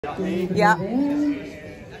Yeah.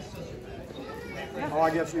 Oh, I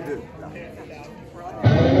guess you do.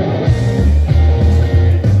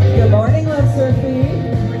 Good morning, Love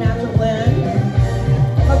Surfing. Renata Lynn.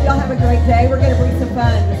 Hope y'all have a great day. We're going to bring some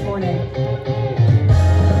fun this morning.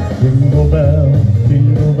 Jingle bells,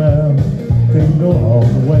 jingle all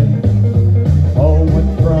the way. Oh, what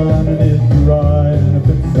fun it is to ride in a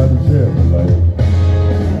 '57 Chevrolet.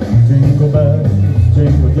 Jingle bells,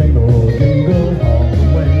 jingle, jingle, jingle all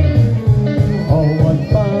the way. Oh, what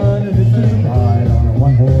fun it is to ride on a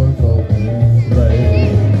one-horse open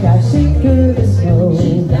sleigh. Dashing through the snow,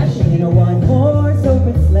 she's dashing in a one-horse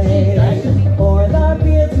open sleigh. O'er the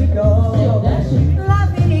fields we go,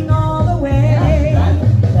 laughing all the way.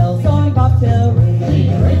 Bells on bobtail ring,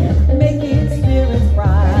 making spirits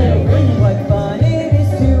bright. What fun it is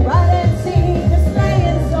to ride and sing the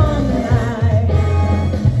sleighing song tonight.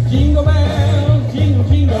 Jingle bells, jingle,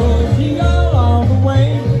 jingle, jingle all the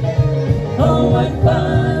way. Oh, what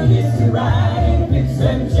fun it is to ride in a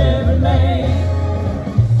 '57 Chevrolet.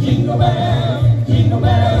 Jingle bells,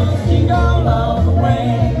 jingle all the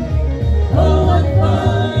way. Oh, what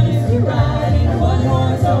fun it is to ride in a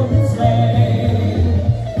one-horse open sleigh.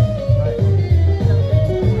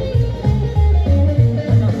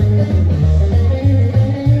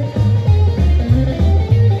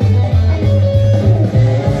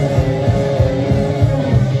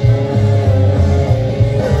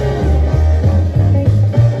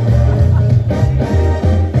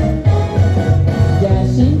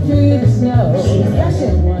 Dashing through the snow, she's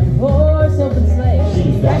dashing one-horse open sleigh.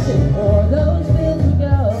 She's dashing o'er those fields we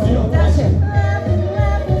go. Still dashing, laughing,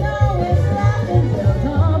 laughing, always laughing. Bells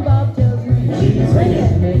on bobtails ring. She's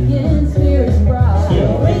ringing, making spirits bright.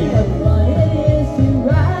 Still ringing. What fun it is to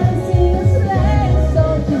ride and sing a sleighing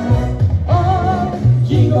song tonight. Oh,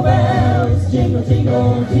 Jingle bells, jingle,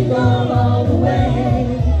 jingle, jingle all the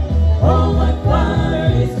way. Oh, what fun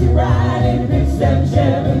it is to ride in a '57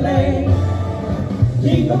 Chevrolet.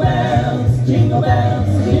 Jingle bells, jingle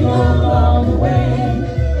all the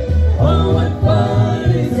way. Oh, what fun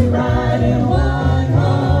it is to ride in a one-horse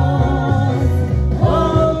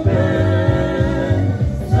open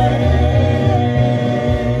sleigh.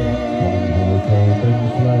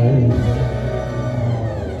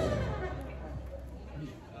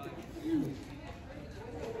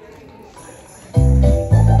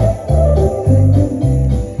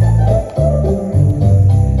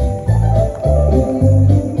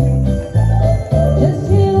 just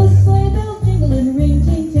hear the sleigh bells jingling, ring,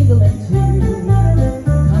 ting, tingling too.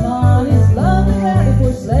 Come on, it's lovely weather for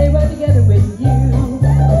a sleigh ride together with you.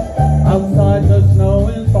 Outside the snow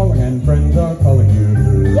is falling and friends are calling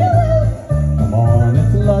you. Come on,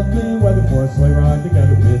 it's lovely weather for a sleigh ride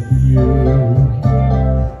together with you.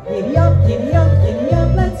 Giddy up, giddy up, giddy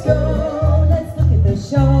up, let's go. Let's look at the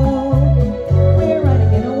show. We're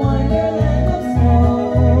riding in a wonderland of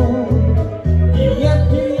snow. Giddy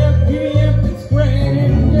up, it's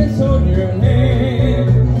spring, just hold your hand.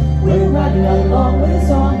 We're riding along with a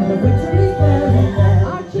song of the victory fairyland.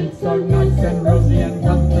 Our cheeks are nice and rosy and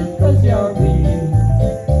comfort cozy are we.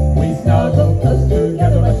 We snuggle close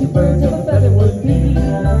together like two birds of a feather would be.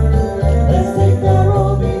 Let's take the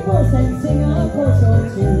roll before us and sing a chorus or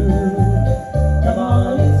two. Come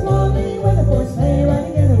on, it's lovely weather for a sleigh ride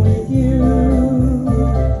together with you.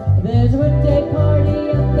 There's a birthday party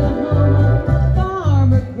at the home of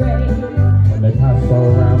Farmer Gray. When they pass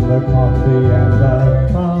around the coffee and the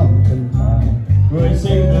pumpkin pie. We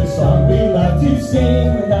sing the song we love to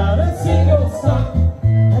sing without a single stop.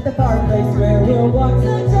 At the fireplace where we'll watch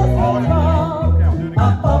the just fall.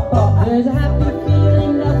 Pop, pop, pop. There's a happy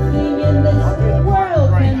feeling nothing in this world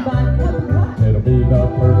can buy. It'll be the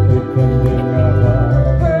perfect ending of a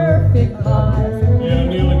Perfect pie. You'll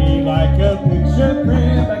nearly be like a picture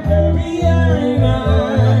print by Carrie Eyes.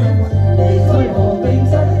 These wonderful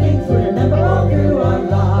things are the things we remember all through our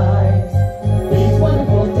lives. These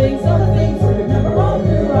wonderful things are the things we remember all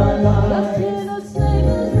through our lives. Let's hear those sleigh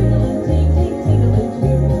bells ringing, ting, ting, tingling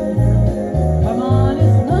too. Come on,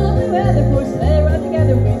 it's lovely weather for a sleigh ride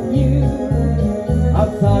together with you.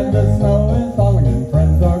 outside the snow is falling and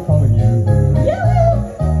friends are calling you.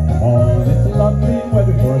 Come on, it's lovely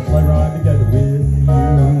weather for a sleigh ride together with you.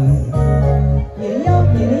 Giddy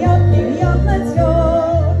up,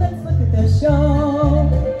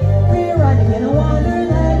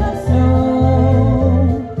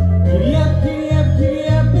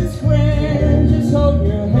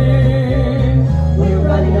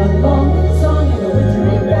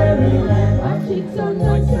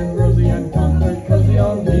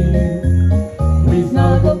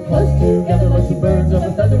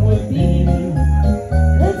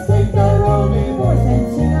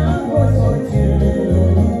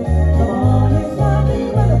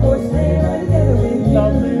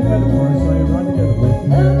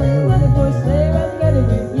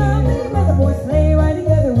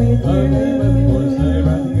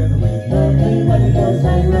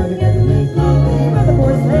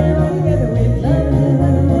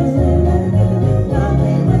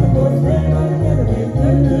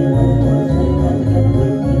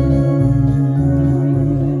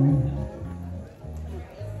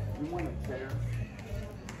 You want a chair?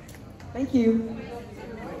 Thank you.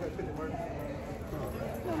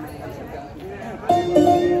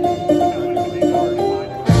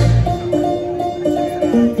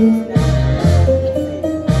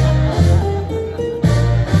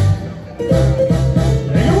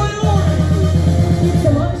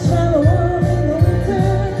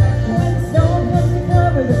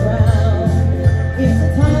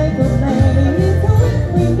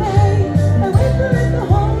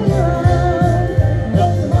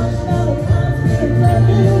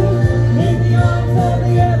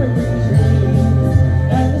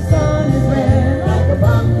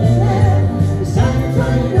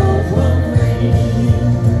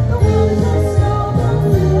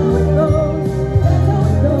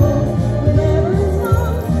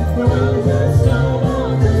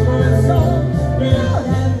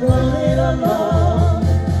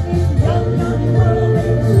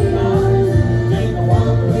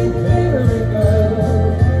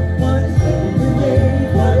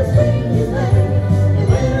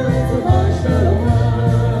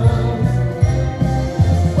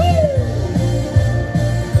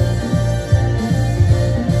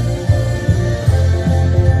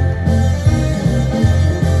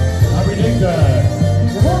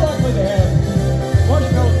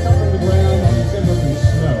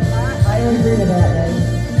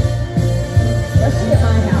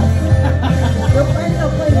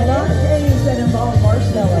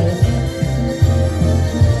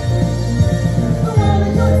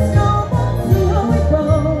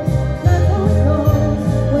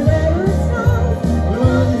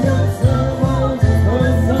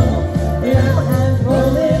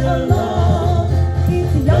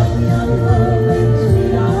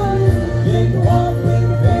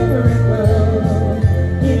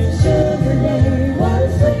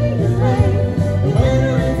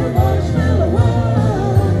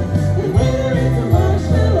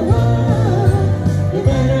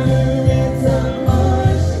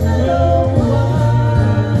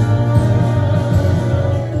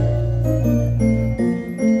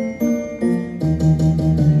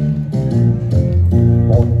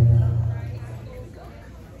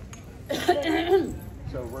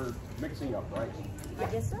 So we're mixing up, right? I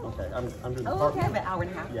guess so. Okay, I'm doing the Oh, party. okay, an hour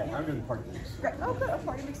and a half. Yeah, I'm doing the party mix. Great. Oh, good. A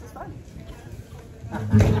party mix is fun.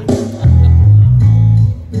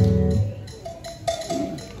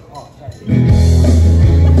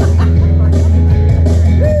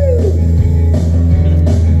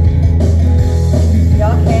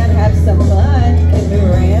 Y'all can have some fun and move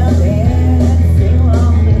around and sing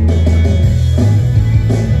along.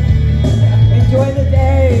 Enjoy the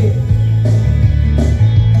day.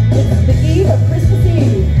 It's the eve of Christmas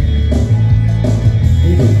Eve.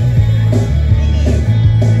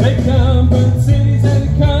 They come from cities and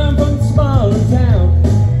they come from smaller towns.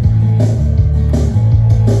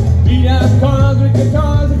 Beat out cars with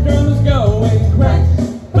guitars and drummers going crash,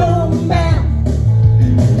 boom, bam.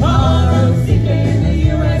 R-O-C-K in the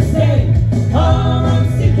USA,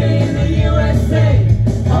 R-O-C-K in the USA,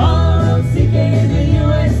 R-O-C-K in the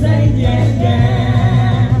USA, yeah,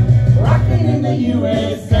 yeah. Rockin' in the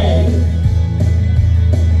USA.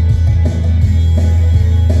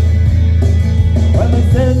 Well, they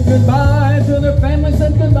said goodbye to their family,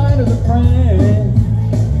 said goodbye to their friends,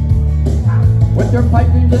 with their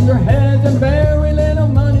pipings in their heads and very little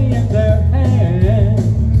money in their hands.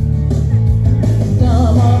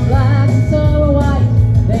 Some are black and some are white.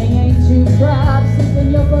 They ain't too proud to sleep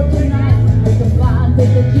in your boat tonight. Take a blind, take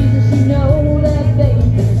a Jesus, you know that they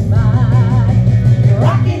is mine.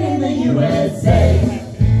 Rockin' in the USA.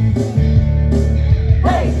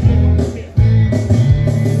 Hey!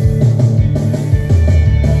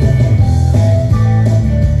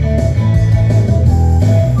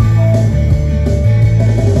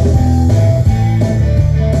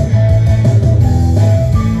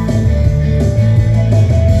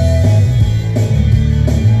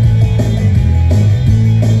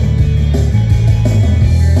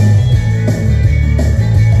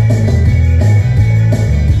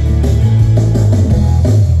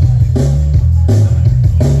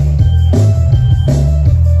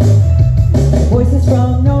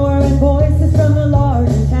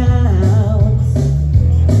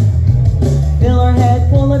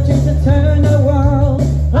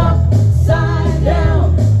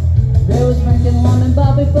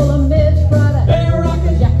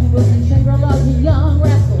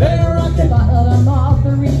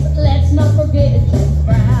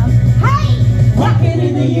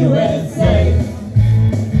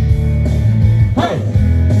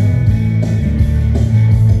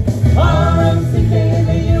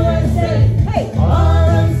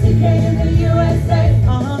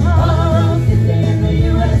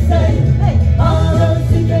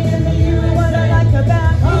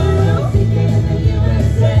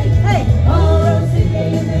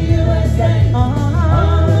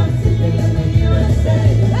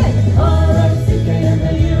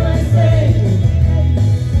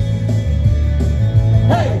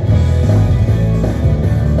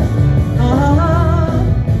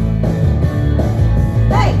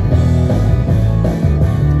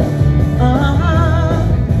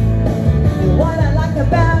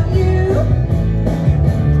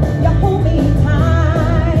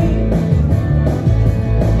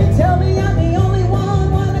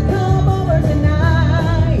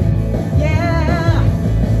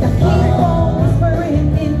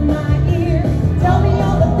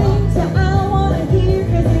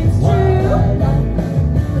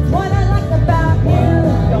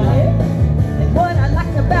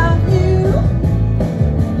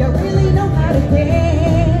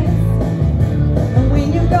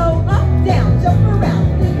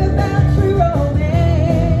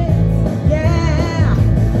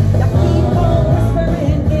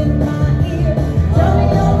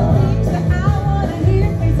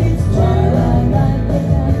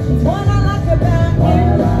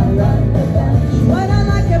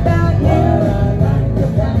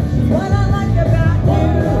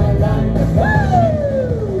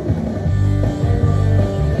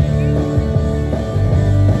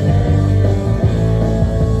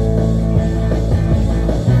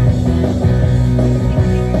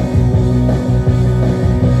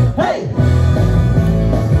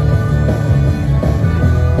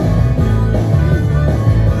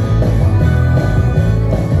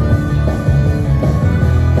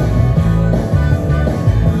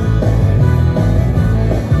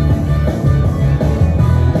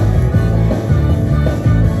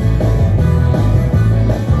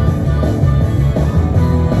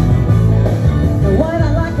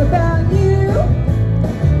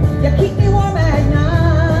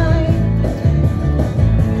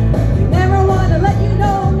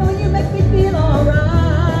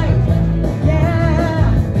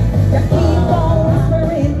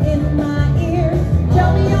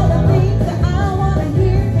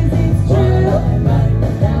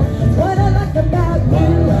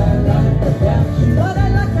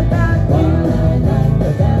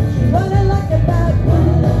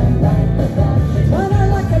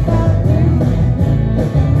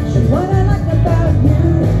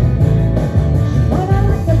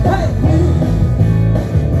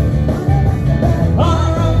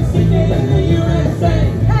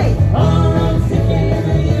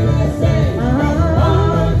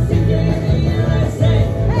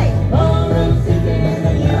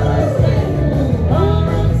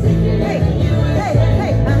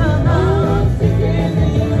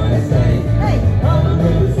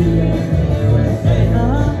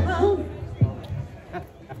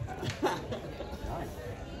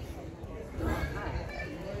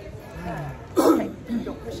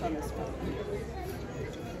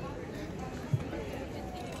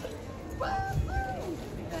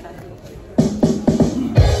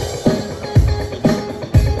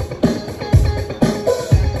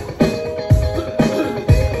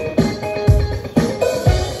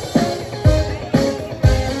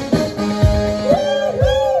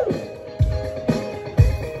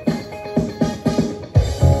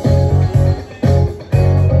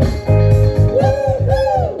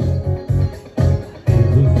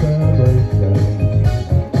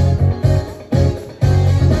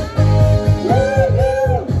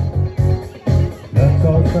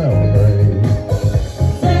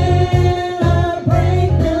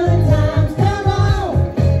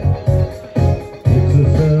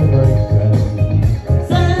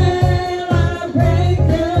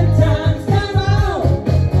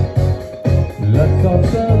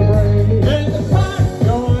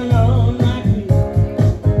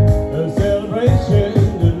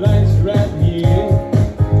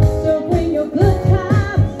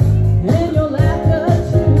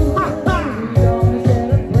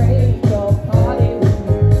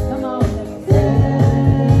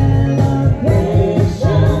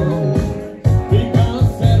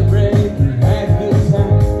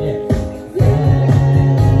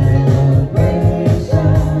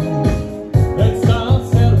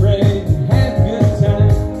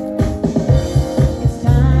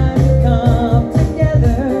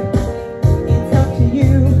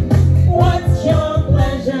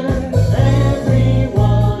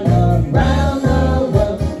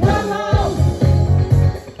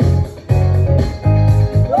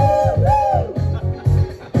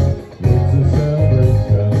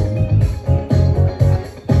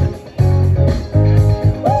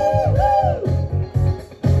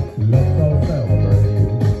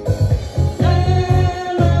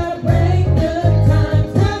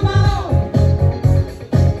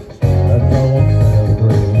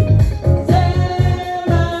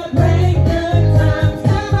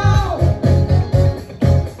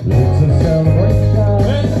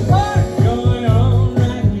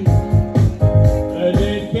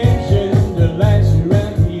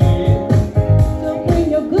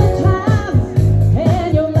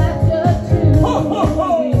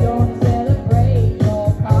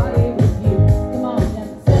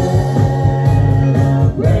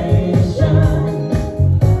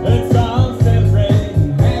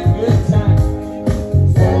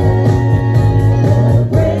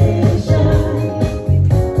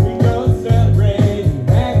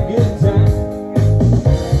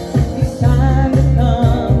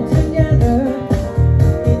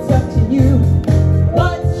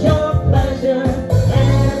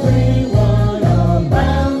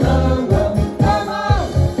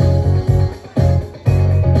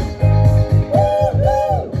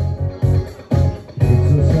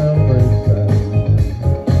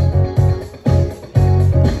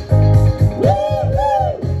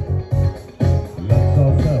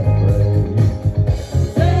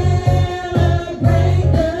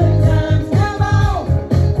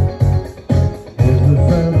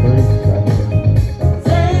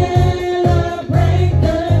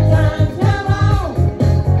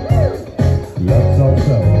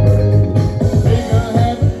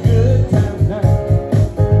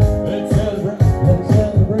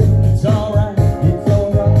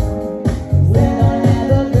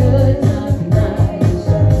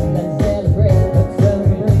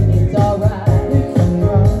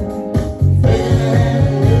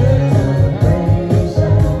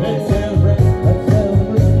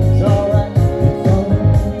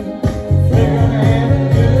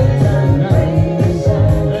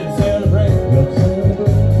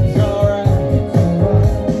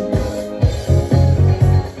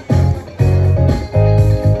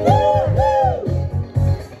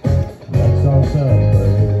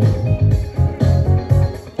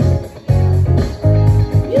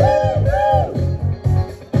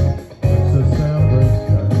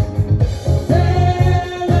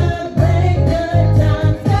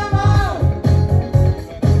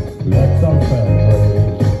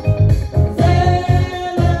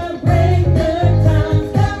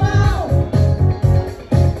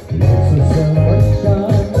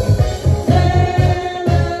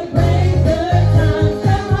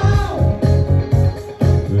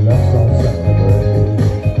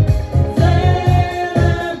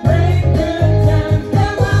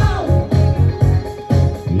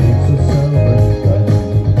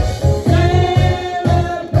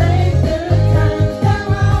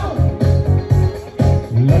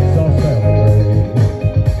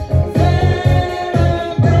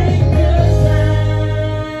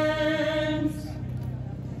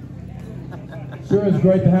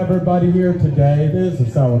 great to have everybody here today. It is a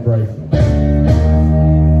celebration.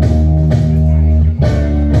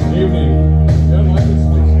 Evening. Young Lions,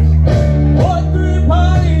 please. Boy through the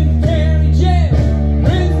party in the county jail.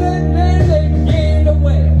 Friends that day they began to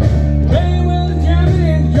wail. They was jumping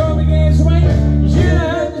and the drum began to swing. You should have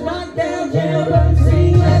heard the knockdown jailbird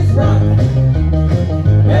sing, let's rock.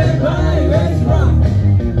 Everybody, let's rock.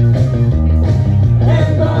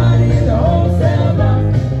 Everybody in the whole cell block.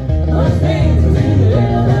 Let's dance to the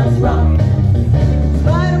jailhouse rock.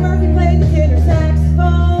 Spider Murphy played the tenor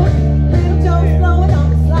saxophone. Little Joe's blowing on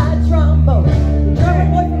the slide trombone. The drummer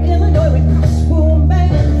boy from Illinois went crash, boom,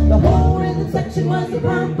 bang. The whole rhythm section was the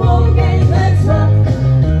Purple Gang. Let's rock.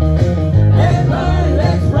 Everybody,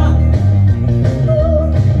 let's rock.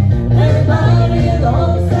 Everybody in the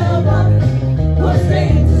whole cell block. Let's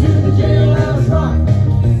dance to the jailhouse rock.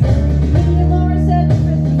 William Morris said to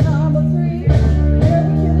Christian number 3. You're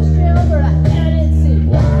the killest jailbird I didn't see.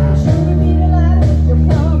 Sure would be delighted with your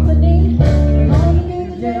company. Come on to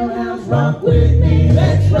the jailhouse rock. Rock with me,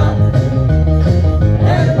 let's rock.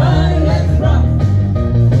 Everybody, let's rock.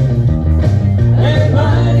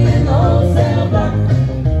 Everybody in the whole cell block.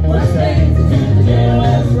 Let's dance to the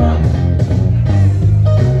jailhouse rock.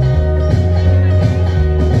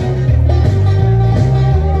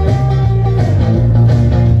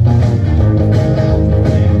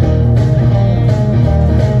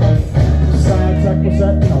 Side track was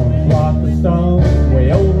sitting on a block of stone. Way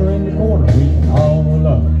over in the corner, weeping all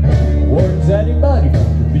alone. Warden said, "Hey buddy,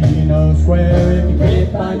 don't be no square. If you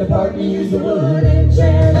can't find a partner, use the wooden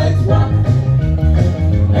chair." Let's rock.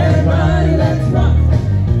 Everybody, let's rock.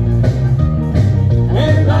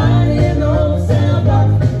 Everybody in the whole cell block.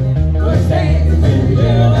 Let's dance to the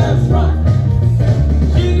jailhouse rock.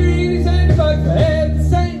 Sugar eating Sandy bugs, my head the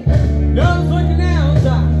same. Nose looking down,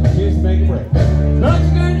 time just make a break. Lunch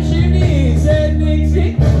going to chimney, said Nick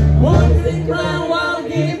Stick. One thing clown while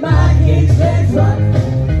get my kicks. Let's rock.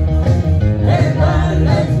 Everybody,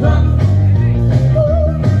 let's rock.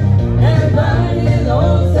 Everybody in the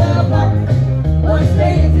whole cell block. Let's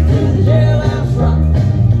dance to the jailhouse rock.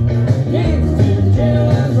 Dance to the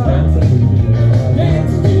jailhouse rock.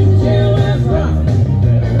 Dance to the jailhouse rock.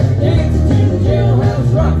 Dance to the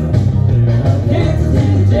jailhouse rock. Dance to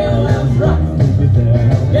the jailhouse rock.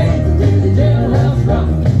 Dance to the jailhouse rock.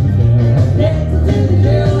 Dance to the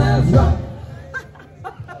jailhouse rock.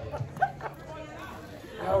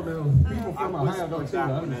 How do people from Ohio don't seem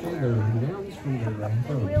to understand their nouns from their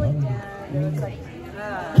Really? Yeah. It's like, no.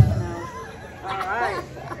 All right.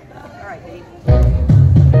 All right, Dave.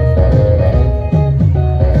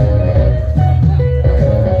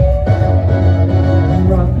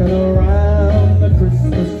 Rocking around the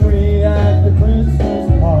Christmas tree at the Christmas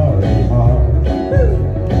party hall.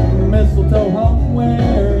 Mistletoe hung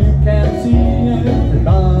where you can see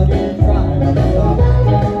everybody trying to stop.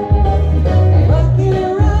 Rocking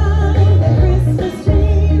around the Christmas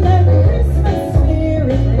tree, let the Christmas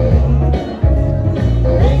spirit ring.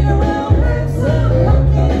 Bring around, have some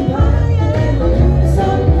pumpkin pie and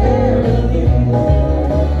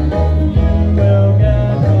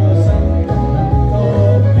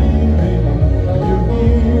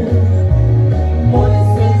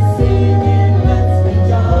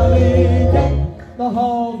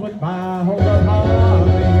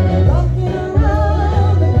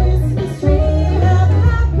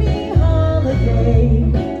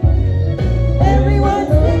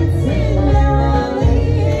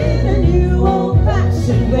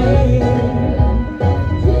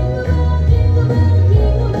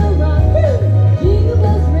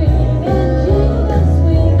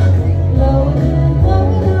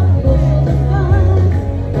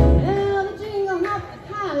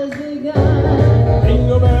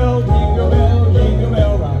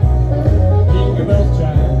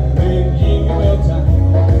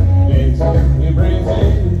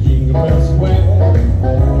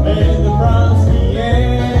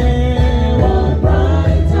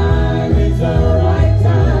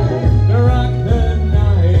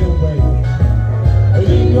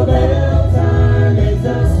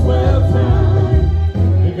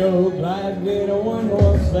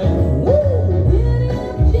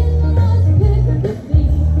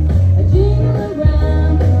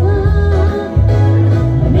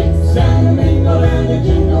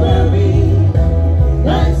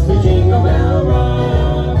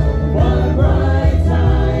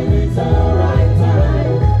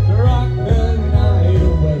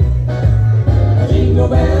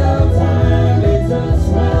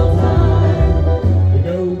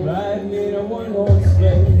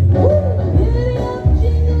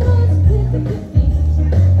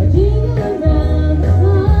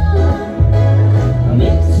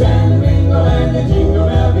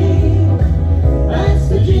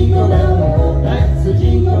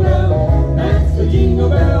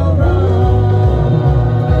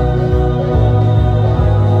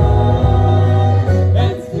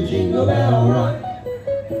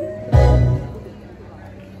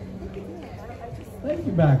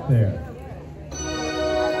back there.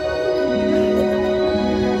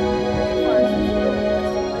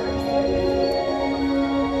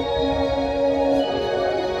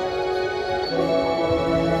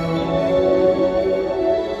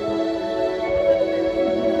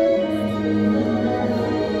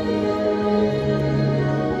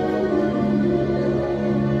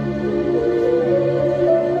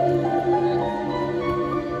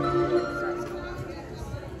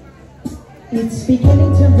 It's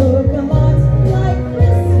beginning to look a lot like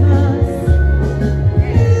Christmas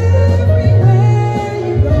everywhere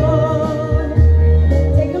you go.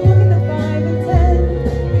 Take a look at the 5 and 10.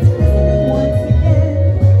 It's Christmas once again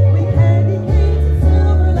with candy canes and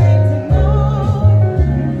silver lanes and more.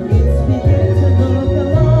 It's beginning to look a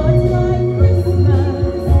lot like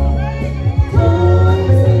Christmas.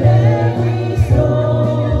 Toys in every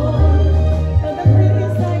store. And the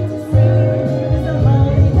prettiest sight to see is the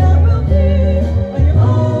holly that will be on your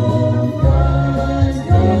own front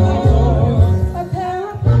door. A pair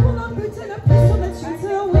of purple boots and a pistol that shoots a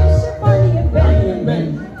wish upon the event.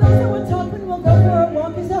 Those that were talking will go for a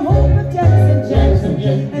walk is the hope of Jackson.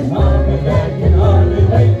 And Mom and Dad can hardly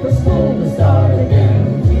wait for school to start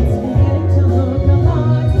again. It's beginning to look a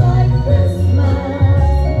lot like Christmas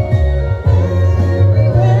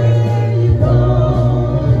everywhere you go.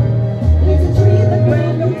 There's a tree at the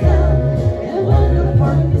Grand Hotel and one at the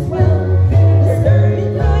park as well. The sturdy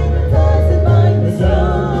kind that doesn't mind the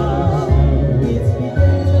snow. It's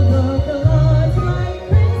beginning to look a lot like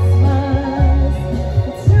Christmas.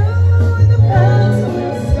 But soon the bells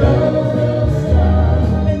will stop,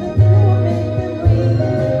 and the thing will make them ring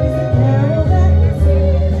is the carol that you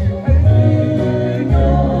sing in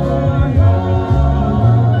your heart.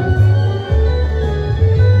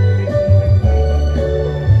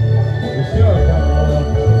 The show got rolled up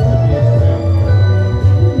to the kids around.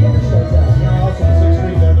 He never shows up. Yeah, also 6th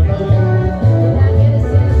Street there tonight. Did I get a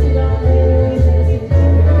sexy on me?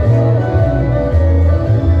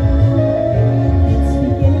 It's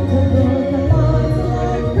beginning to look a lot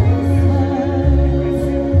like Christmas.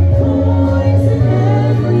 Toys in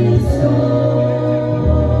every store.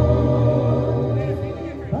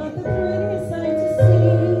 But the prettiest sight to see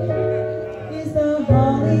is the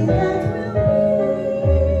holly that will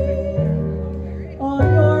be on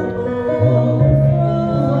your own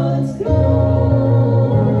front door.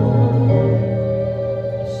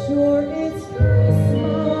 Sure, it's Christmas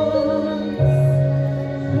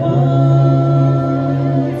once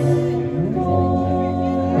more.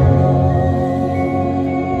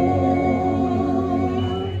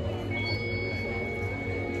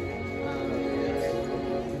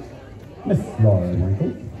 Miss Laura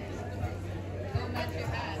Winkle.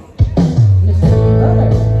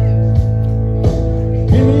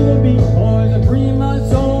 Give me the beat, boys, and free my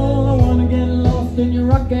soul. I wanna get lost in your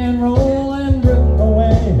rock and roll and drift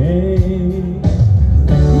away.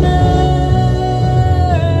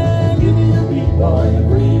 Yeah, give me the beat, boys, and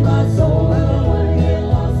free my soul. And I wanna get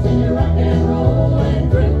lost in your rock and roll and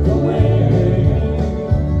drift away.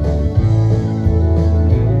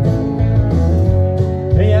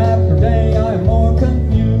 Day after day, I'm more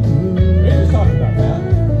confused. We just talked about that.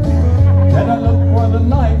 Then I look for the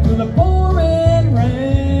night through the pouring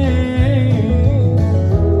rain.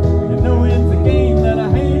 You know it's a game that I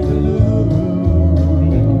hate to lose.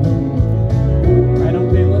 And I'm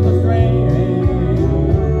feeling the strain.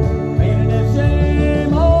 Ain't it a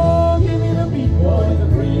shame? Oh, give me the beat, boys,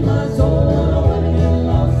 and free my soul. I wanna get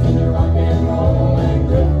lost in your rock and roll and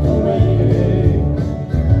drift away.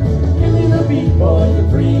 Give me the beat, boys, and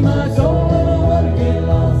free my soul. I wanna get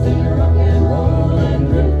lost in your rock and roll and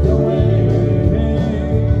drift away.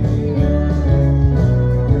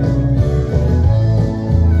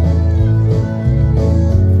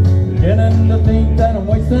 Beginning to think that I'm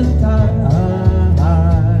wasting time.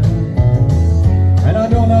 And I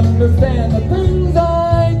don't understand the things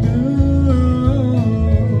I do.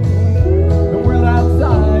 The world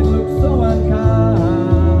outside looks so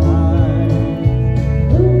unkind.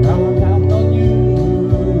 Now I'm counting on you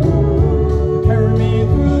to carry me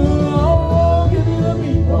through. Oh, give me the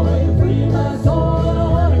beat, boy, to free my soul. I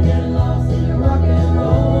wanna get lost in your rock and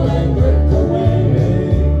roll and drift away.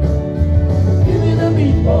 Give me the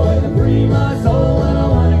beat, boy, to free my soul. And I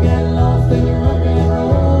wanna get lost in your rock and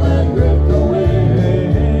roll and drift away.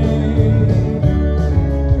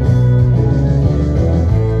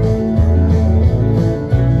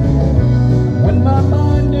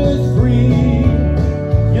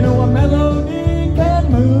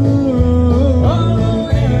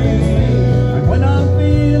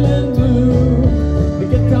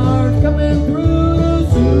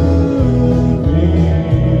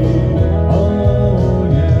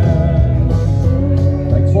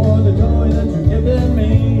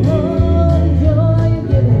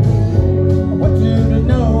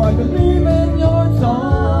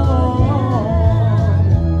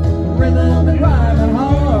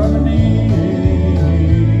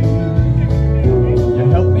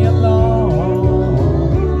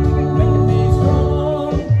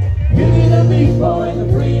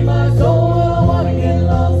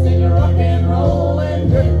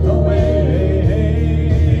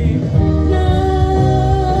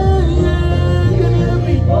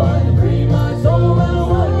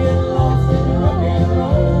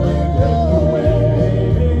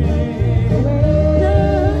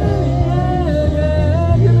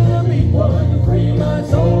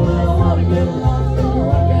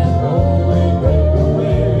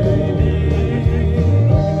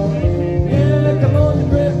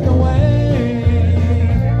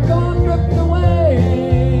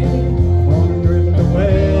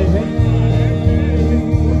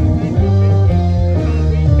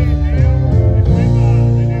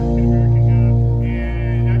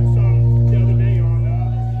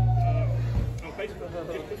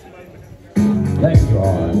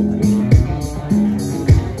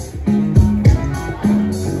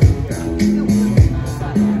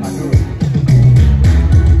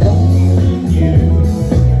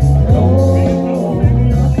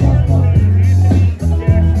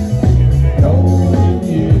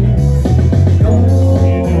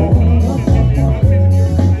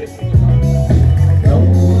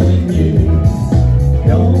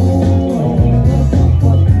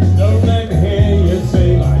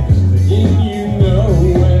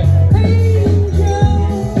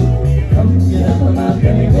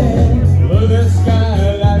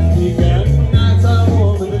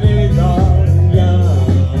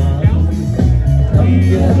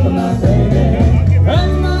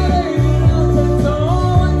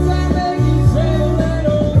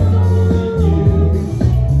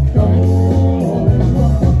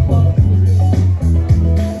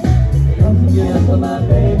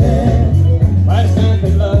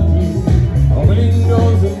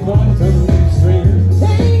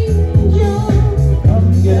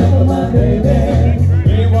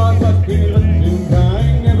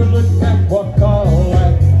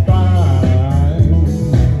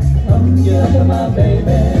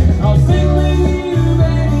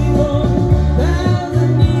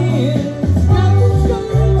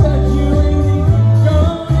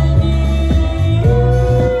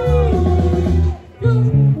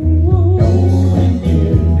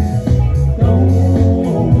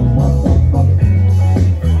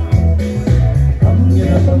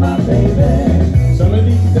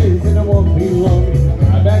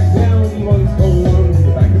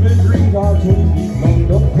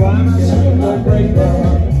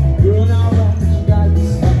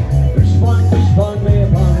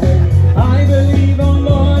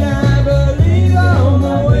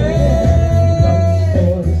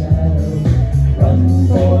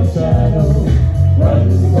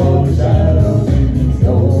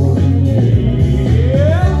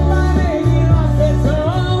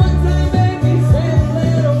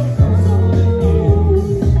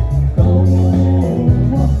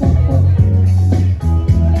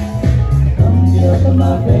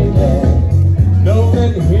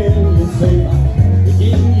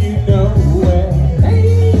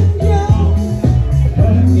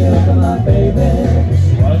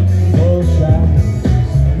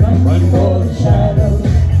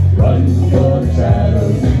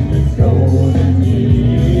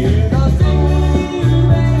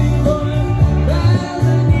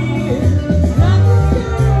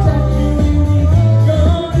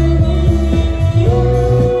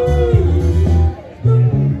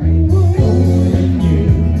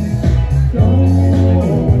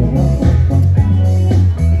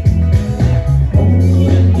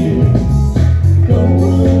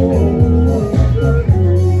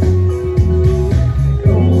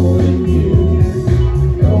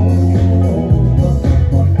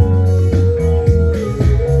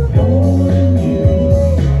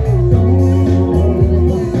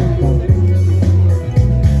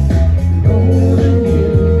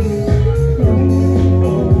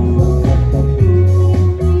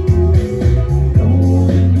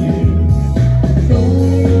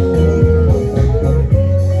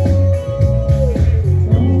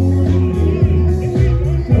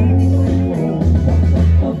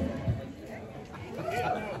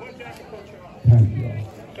 Thank you.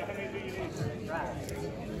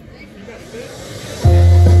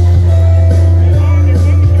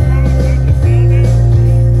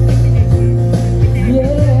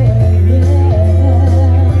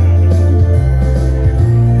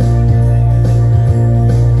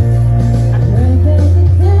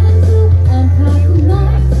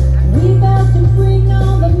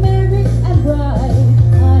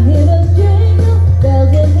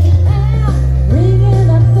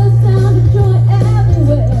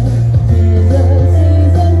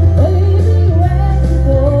 Everywhere.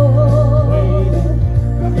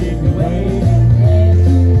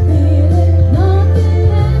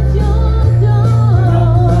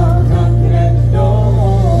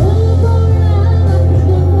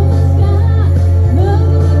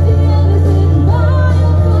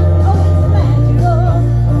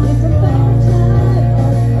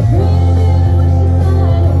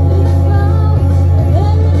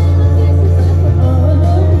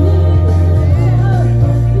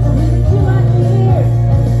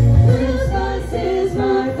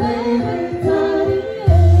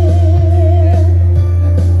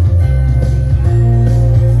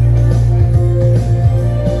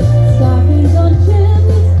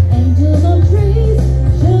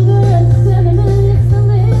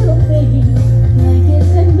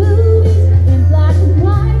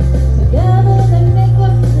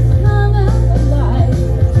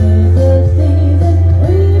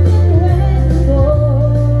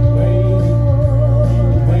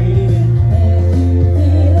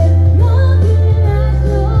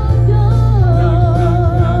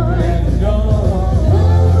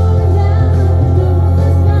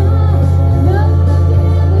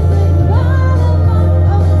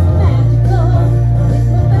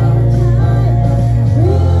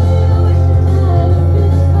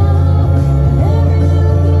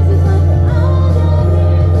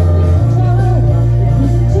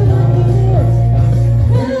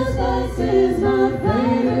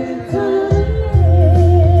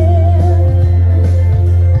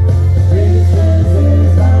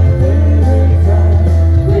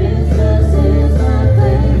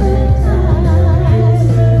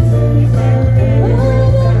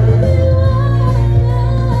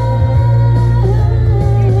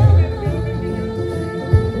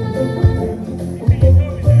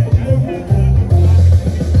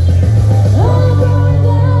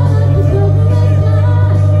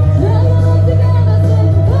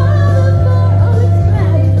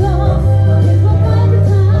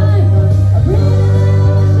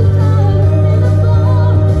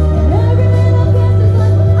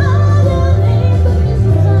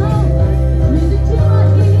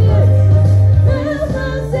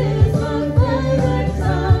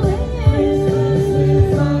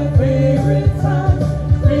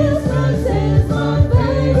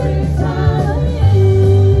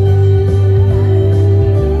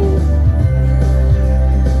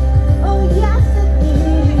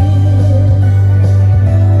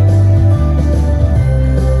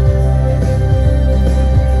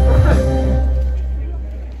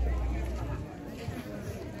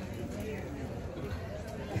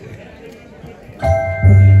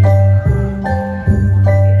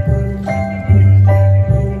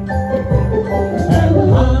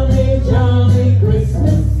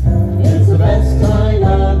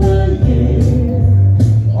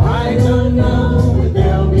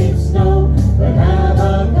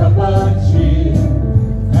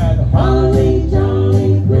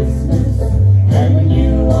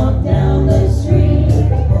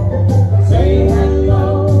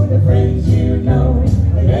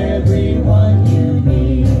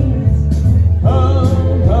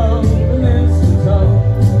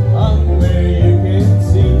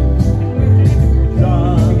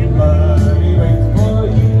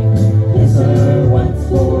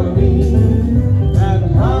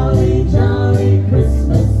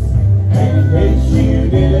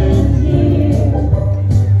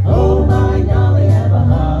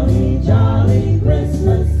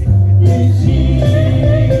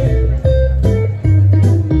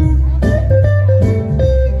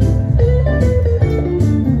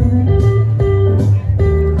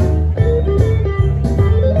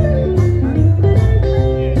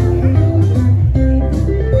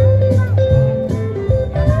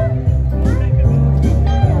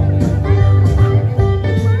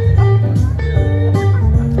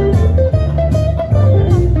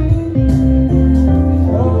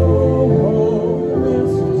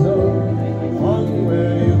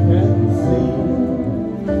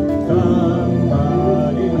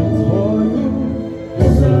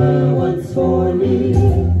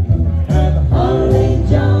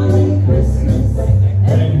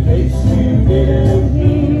 didn't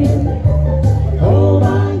hear. Oh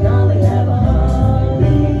my golly, have a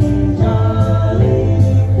holly jolly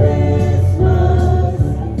Christmas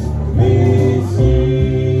this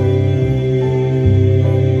year.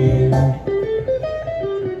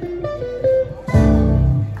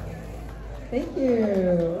 Thank you.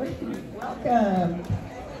 Welcome.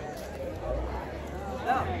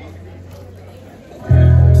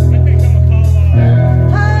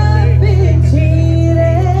 I've been cheated.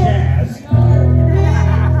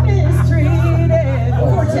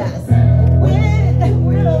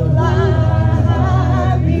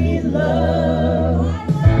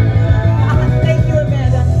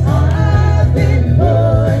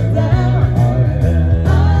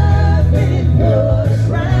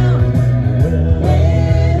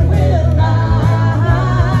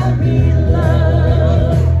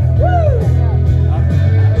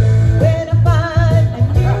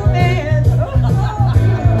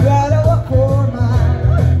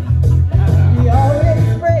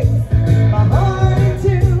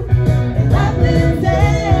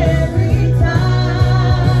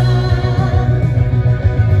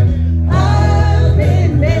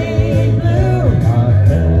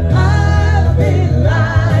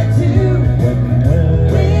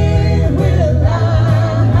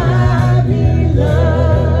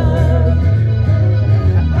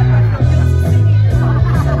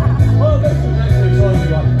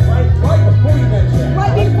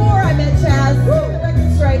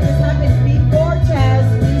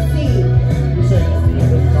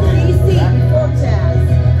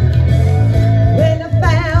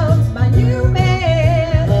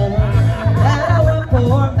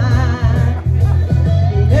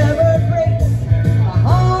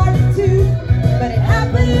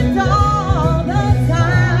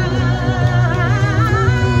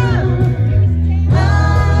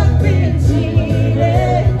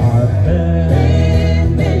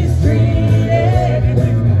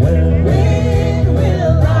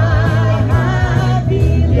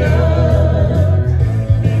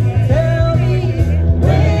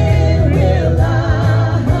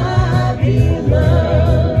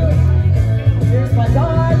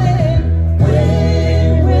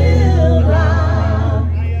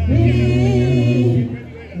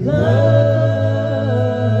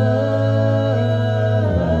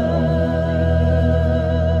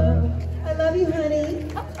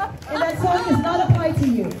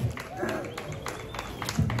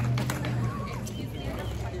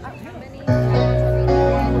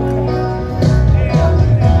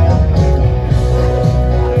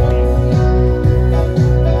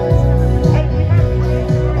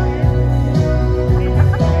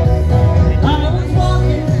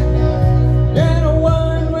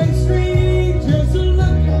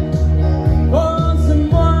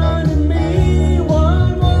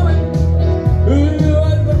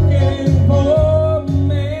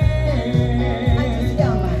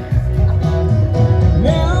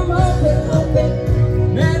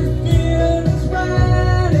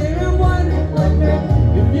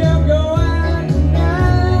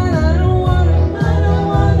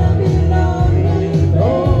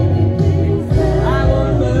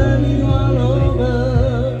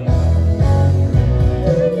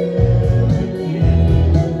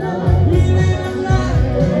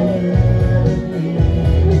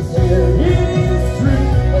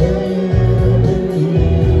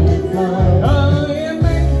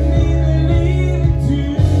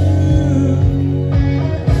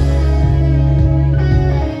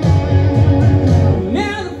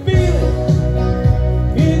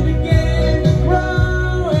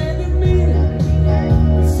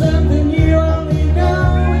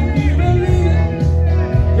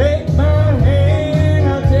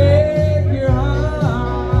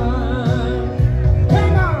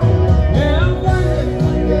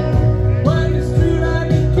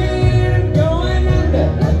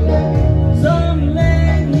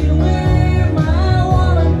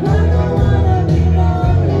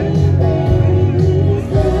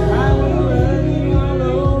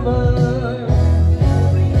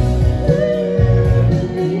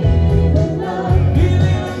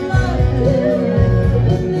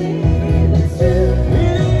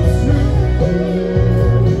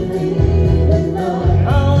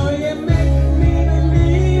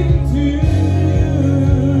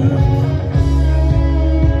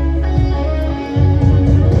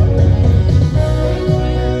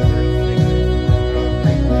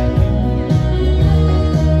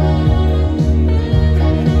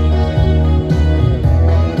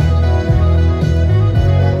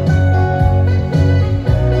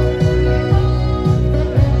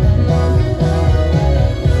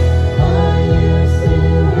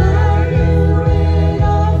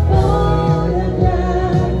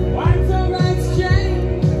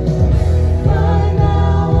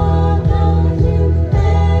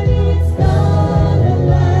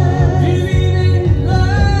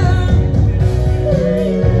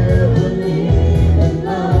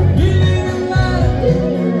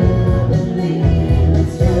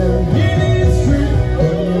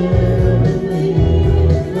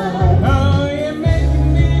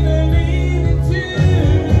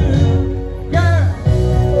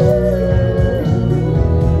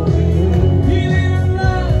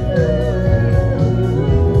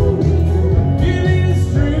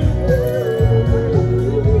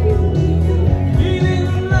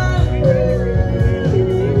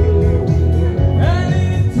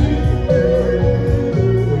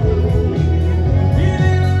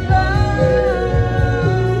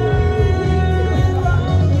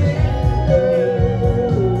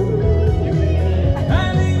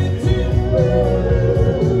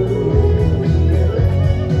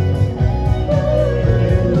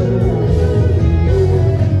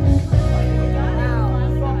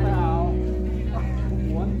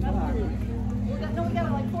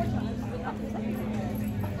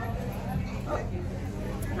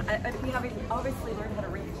 We obviously learned how to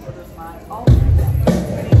read for this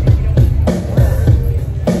line.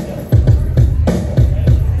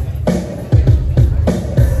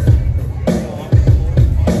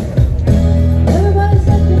 Everybody's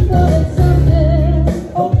looking for that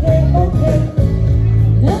something. Okay, okay,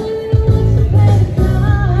 Nobody wants to pay the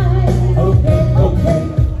price. okay, okay,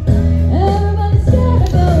 Everybody's scared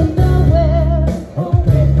of going nowhere.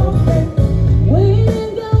 okay, okay, We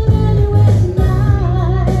ain't going anywhere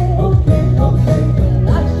tonight. okay, okay.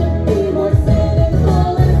 Well, I should be more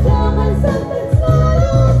cynical and tell myself it's not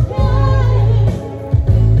okay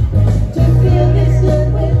to feel this good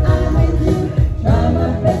when I'm with you. Try my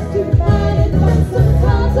best to fight it, but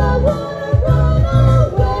sometimes I wanna run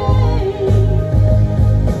away.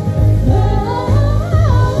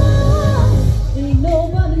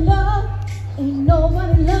 Ain't nobody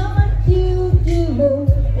love like you do.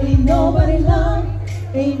 Ain't nobody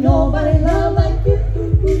love like you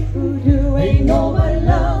do.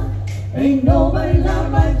 Ain't nobody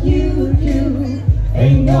love like you do.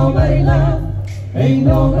 Ain't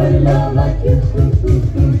nobody love like you do.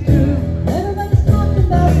 Everybody's talking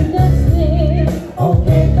about the next thing.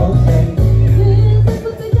 Okay, okay, Feels like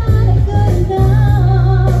what they got ain't good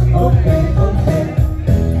enough. okay, okay.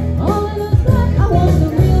 All it looks like I want the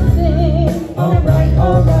real thing. Alright,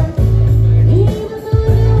 alright. Even though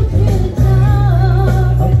it looks really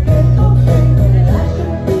tough. Okay, okay. But I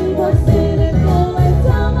should be more cynical and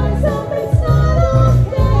tell myself it's not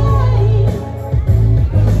okay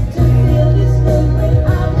to feel this good when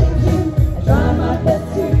I'm with you. I try my best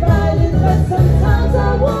to fight it, but sometimes I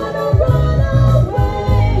wanna run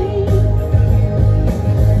away.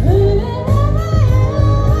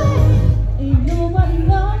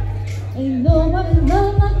 Ain't nobody love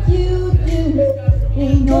like you do.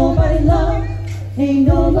 Ain't nobody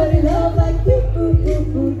love like you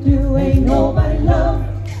do. Ain't nobody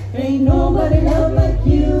love like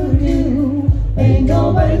you do. Ain't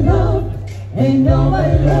nobody love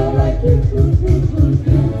like you do.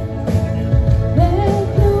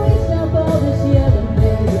 Man, can we stop all this yelling,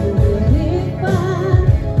 baby? We'll be fine.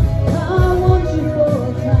 I want you for a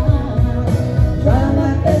time. Try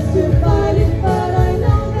my best to fight it, but I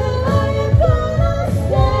know that I am gonna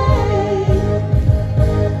stay.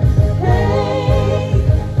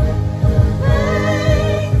 Hey,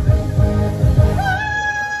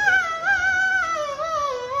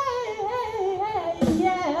 hey,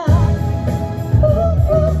 yeah.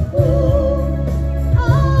 Ooh, ooh, ooh.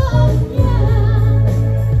 Oh, yeah.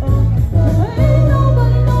 Ain't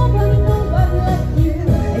nobody like you.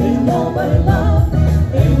 Ain't nobody love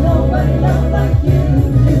like you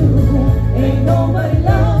do. Ain't nobody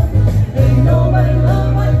love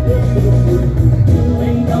like you do.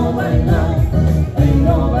 Ain't nobody love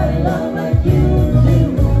like you do.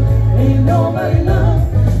 Ain't nobody love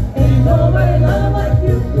like you do. Ain't nobody love like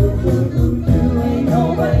you do. Ain't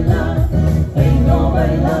nobody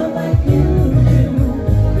love like you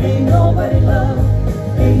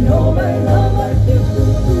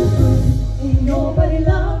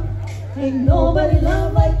do. Ain't nobody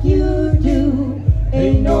love like you do.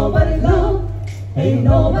 Ain't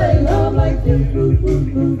nobody love like you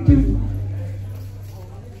do.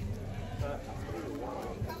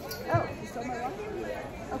 Oh, you stole my water?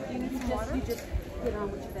 Oh, you just get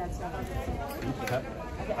on with your bad stuff.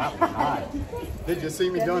 Did you see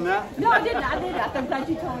me doing that? No, I didn't. I'm glad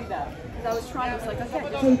you told me that. Because I was trying, I was like,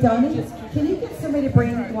 okay. Hey, Donnie, can you get somebody to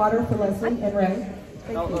bring water for Leslie and Ray?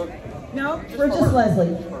 Thank you. No? For just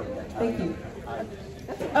Leslie. Thank you.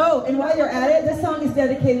 Oh, and while you're at it, this song is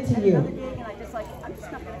dedicated to you. And I'm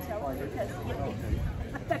just not going to tell her because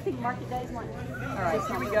I think market day is one. All right,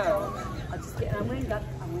 here we go. I'll just get, I went and got,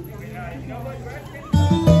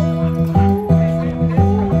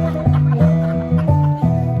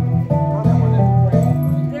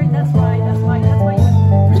 There, that's why.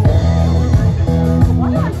 Why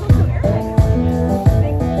am I supposed to wear it?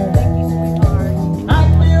 Thank you, sweetheart. I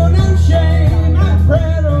feel no shame, I'm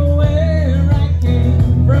proud of where I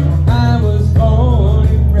came from. I was born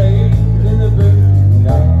and raised in the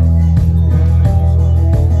boondocks.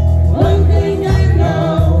 One thing I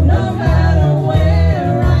know, no matter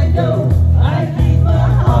where I go, I keep my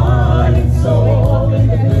heart.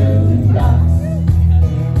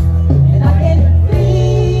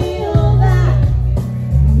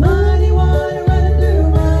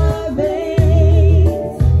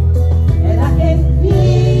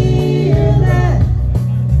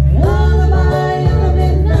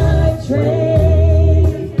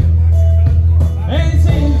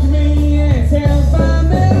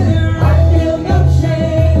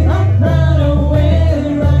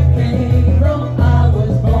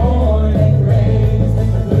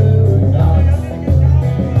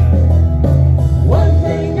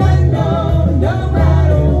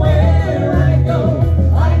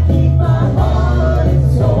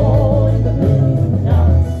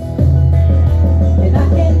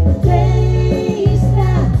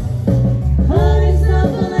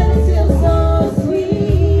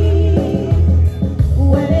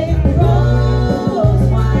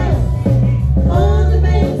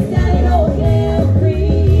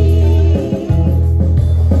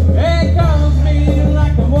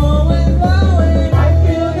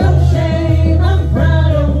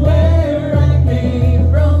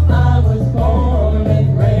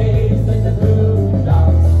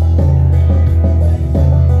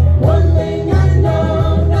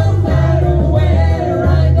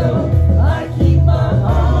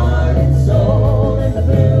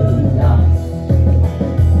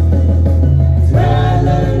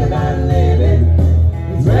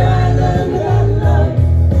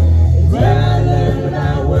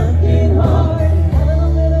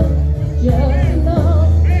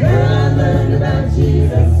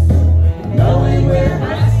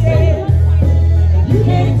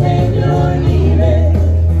 when you're leaving.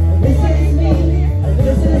 This is me,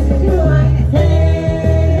 this is who I am.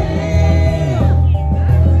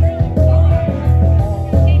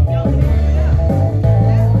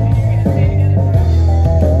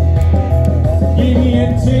 Give me a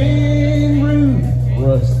tin roof,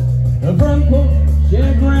 rust, a front porch, and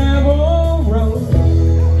a gravel road.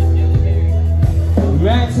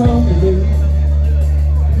 That's home to do.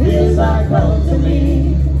 Feels like home to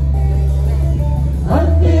me. I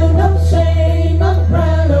feel no shame, I'm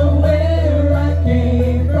proud of where I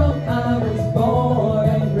came from. I was born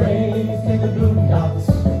and raised in the boondocks.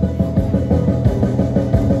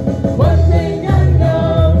 One thing I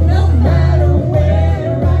know, no matter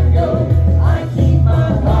where I go, I keep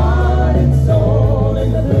my heart and soul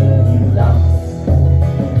in the boondocks.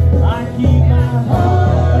 I keep my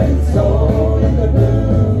heart and soul in the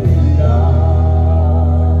boondocks.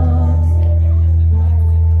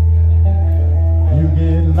 You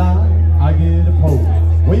get a line, I get a pole.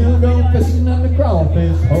 We'll go fishing on the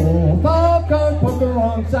crawfish hole. Popcorn poker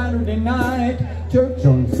on Saturday night. Church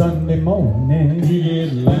on Sunday morning. You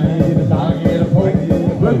get a line, I get a pole.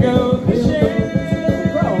 We'll go fishing on the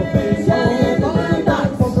crawfish hole. Popcorn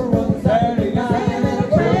poker on Saturday night.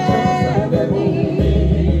 Church on Sunday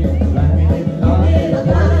morning. I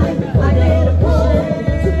get a pole.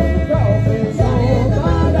 Crawfish hole.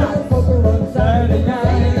 Popcorn poker on Saturday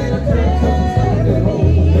night. Church on Sunday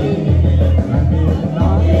morning.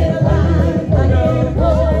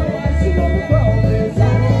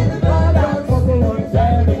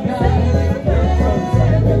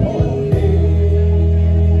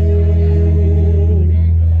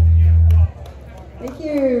 Thank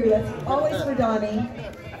you. That's always for Donnie.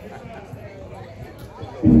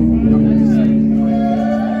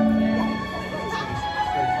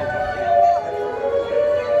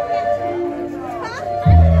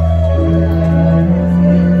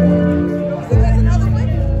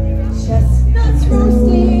 Chestnuts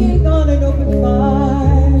roasting on an open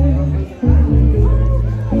fire.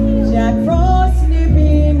 Jack Frost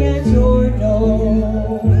nipping at your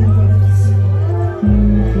nose.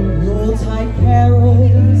 Yuletide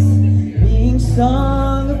carols being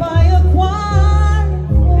sung by a choir of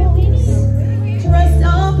folks dressed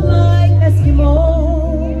up like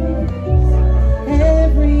Eskimos.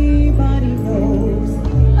 Everybody knows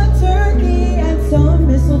a turkey and some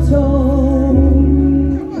mistletoe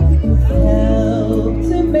help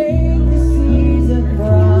to make the season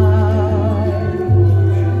bright.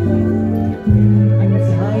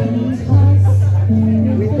 Tiny tots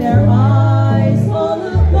with their eyes all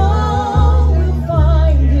aglow will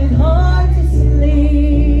find it hard to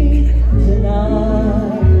sleep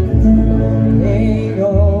tonight. They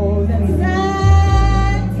know that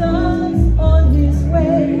Santa's on his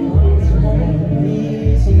way.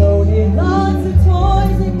 He's loaded lots of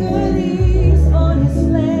toys and goodies on his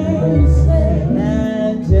sleigh.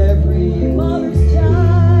 And every mother's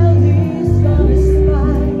child is gonna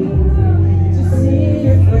spy to see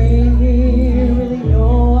if reindeer really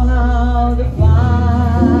know how to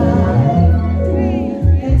fly.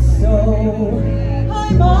 And so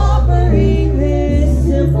I'm offering this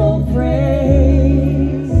simple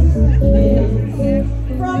phrase to kids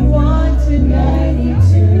from 1 to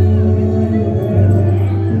 92.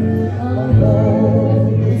 Although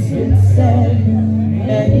it's been said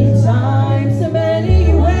many times, so many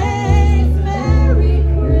ways, Merry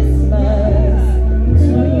Christmas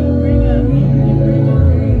to you.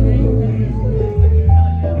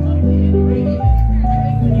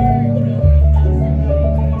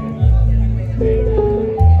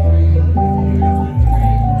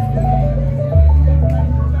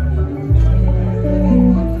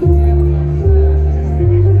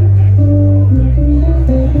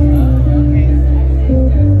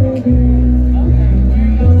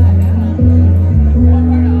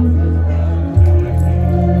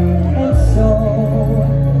 And so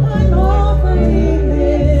I'm offering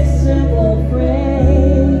this simple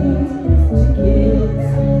phrase to kids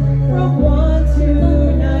from 1 to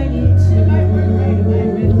 92.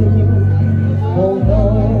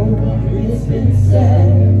 Although it's been said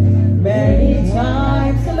many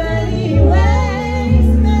times, so many ways,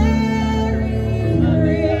 Merry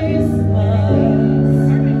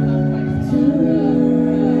Christmas to you.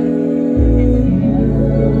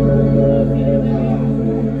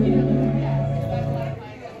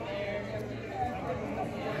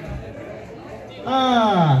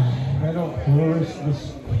 That old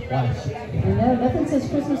Christmas classic. You know, nothing says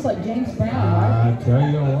Christmas like James Brown, right? I tell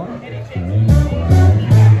you what.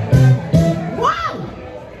 Wow!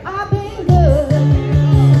 I've been good.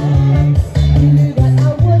 You knew that I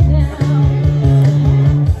would now.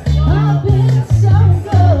 I've been so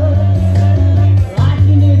good.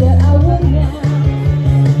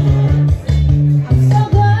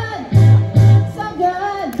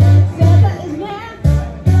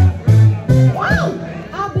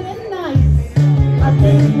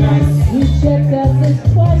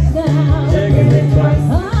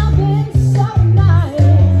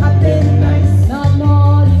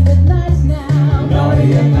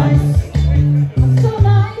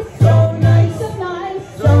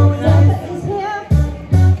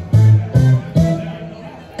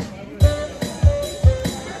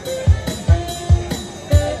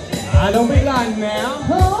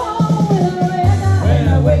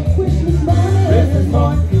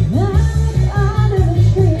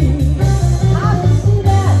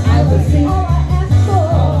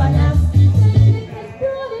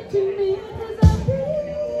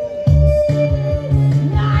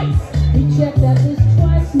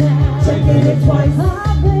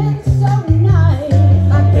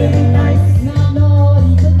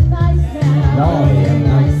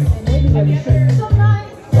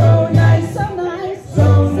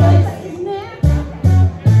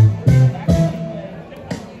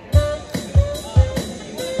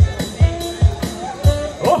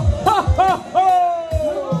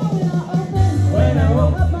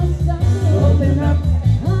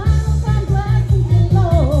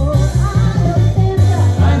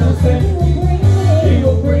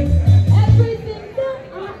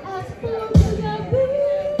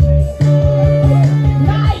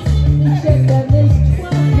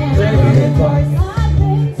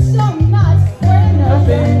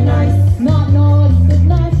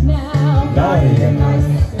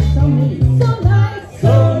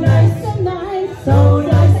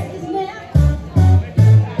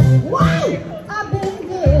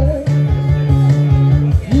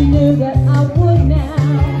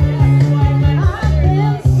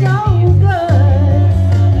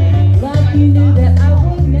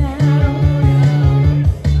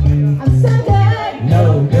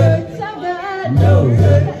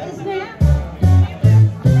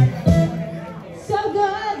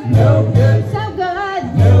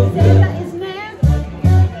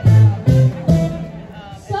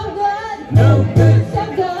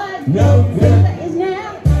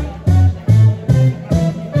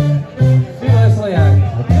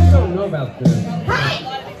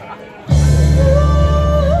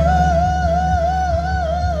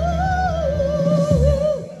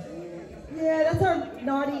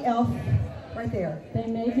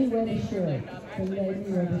 sure. Someday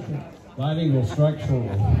we are sure. Lightning will strike shortly.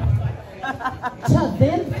 To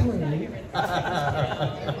them three.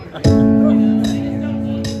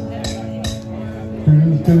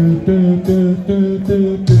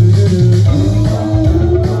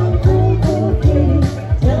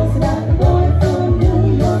 Tell us about the boy from New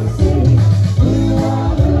York City.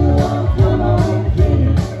 Come on, kitty.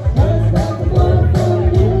 Tell us about the boy from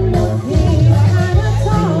New York City. He's kinda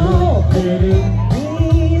tall.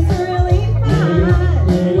 He's really fine.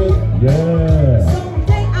 Yeah.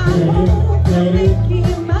 Someday I hope to make you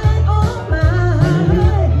mine, oh mine.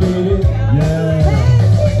 Yeah. And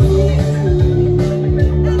he's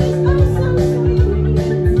oh so sweet.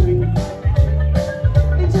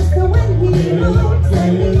 And just the way he looks at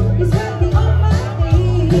me, he's got me on my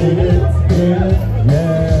feet. Yeah.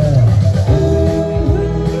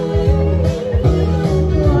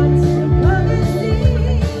 Want to come and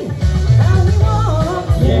see how he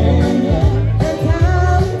walks, and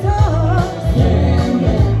how he talks,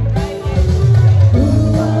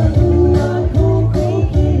 cool, cool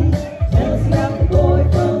kitty. Tell us about the boy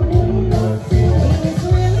from New York City. He's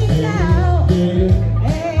really loud, and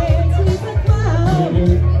he's a clown.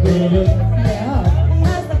 Yeah, he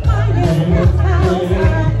has the finest house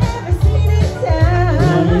I've ever seen in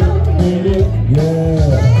town. Yeah.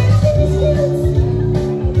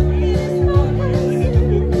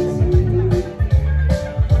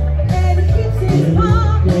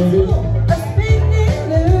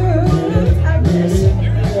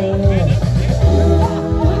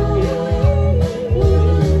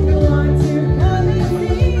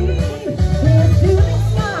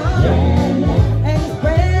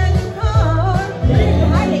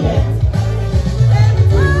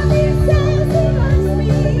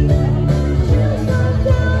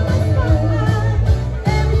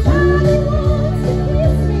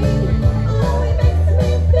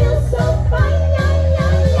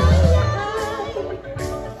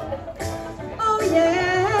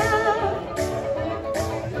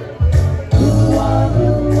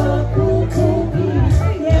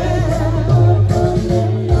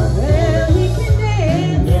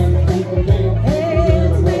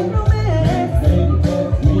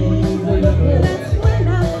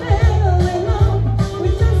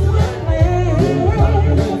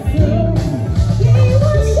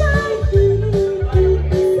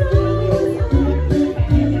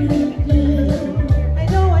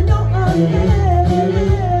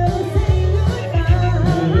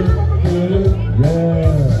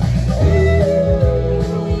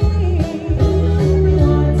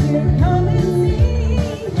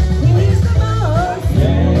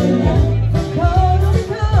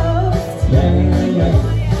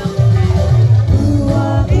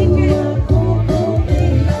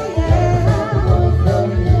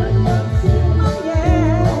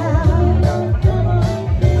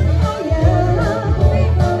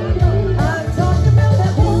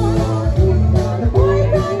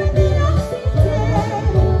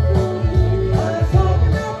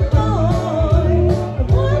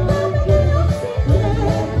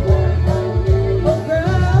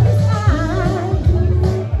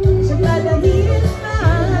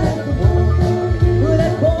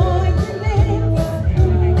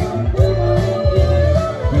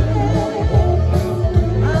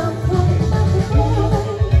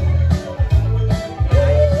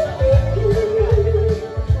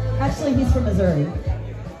 Actually, he's from Missouri.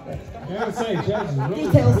 I gotta say, Jackson's really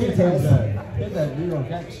Details, good details. at that New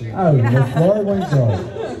York accent. Oh, the Florida wings are.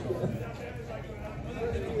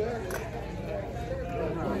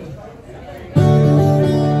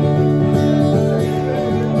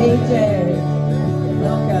 AJ,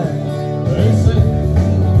 welcome.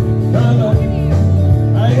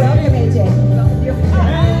 Welcome, AJ. You're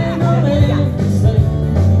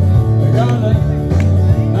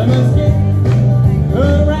I must get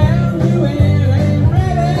around you and ain't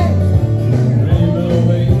ready. Rainbow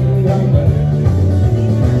wings on the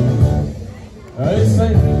I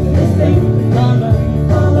say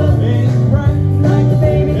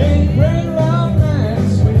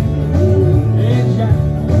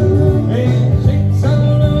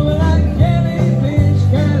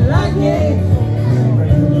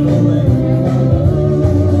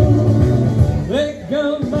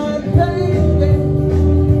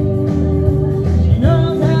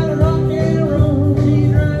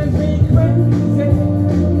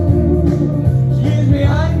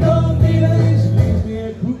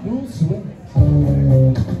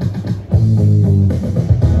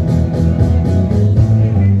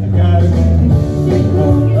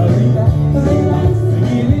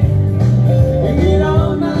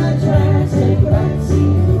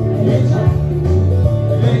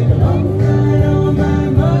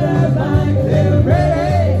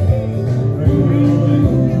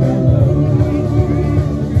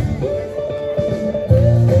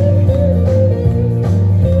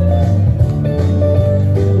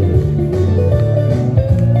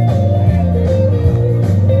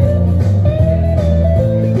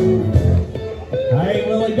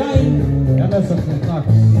mess up the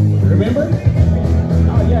knocking. Remember?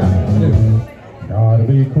 Oh yeah, I do. Gotta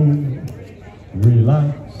be cool,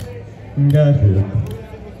 relax, get hip,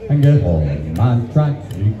 and get on my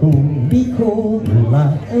tracks. Be cool, Be cool,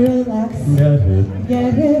 relax, relax, get hip,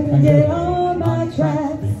 get hip, and get on my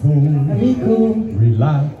tracks. be cool, Be cool,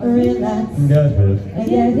 relax, relax, get hip, and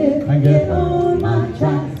get hip, and get on my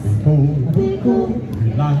tracks. be cool, Be cool,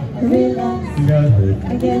 relax, relax, get hip,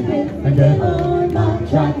 and get hip, and get on my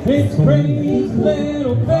tracks. It's Crane's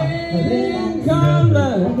little thing called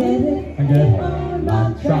love. Get hip, and get on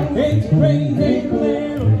my tracks. It's Crane's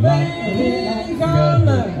little thing called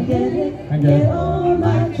love. Get hip, and get get on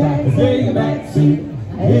my tracks. Take a back seat,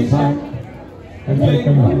 hitchhike, and take take a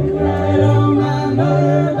a ride ride. right on my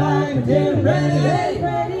motorbike and get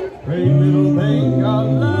ready. Great little thing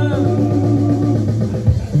called love.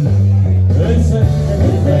 It's a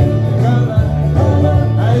thing called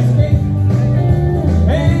love. Ice cream.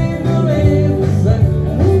 Hey, the lady's a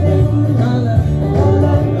thing called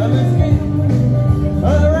love. Love is king.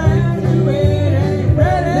 Around the way and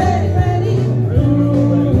ready. Great little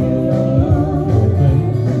thing.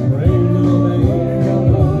 Great little thing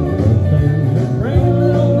called love. Great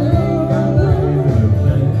little thing called love. Great little thing called love.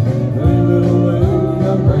 Great little thing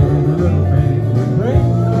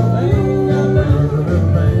called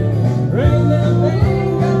love. Great little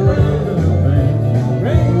thing called love.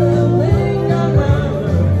 Great little thing called love.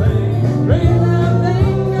 Great little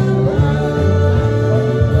thing called love.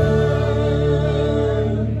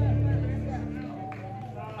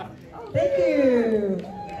 Thank you.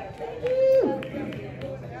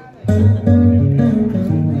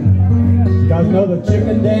 You guys know the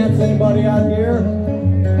chicken dance? Anybody out here?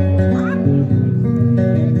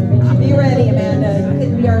 Be ready, Amanda. You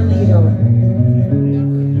can be our leader.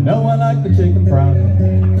 You know I like the chicken fried.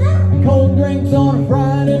 Cold drinks on a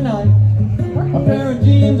Friday night. A pair of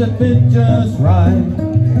jeans that fit just right.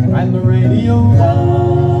 And the radio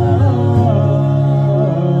on.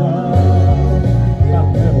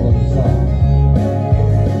 About the middle of the song.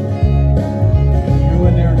 You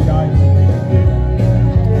in there, guys.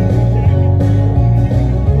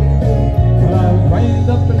 Well, I was raised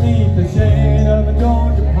up beneath the shade of a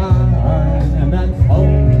Georgia pine. And that's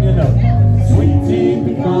home, you know. Sweet tea,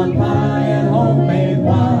 pecan pie, and homemade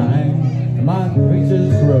wine. And my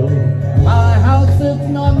creatures grow. My house is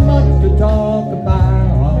not much to talk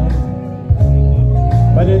about,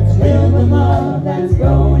 but it's filled with love that's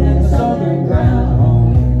grown in the southern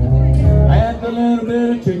ground. And a little bit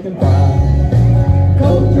of chicken fried.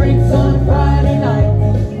 Cold drinks on Friday night.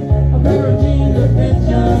 A pair of jeans that fit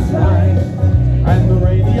just right. And the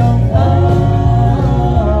radio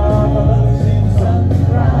on. See the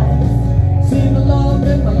sunrise. See the love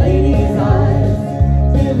in my lady's eyes.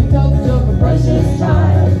 Feel the touch of a precious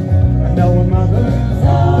child. I know a mother's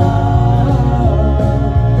love.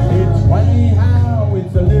 It's funny how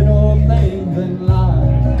it's the little things in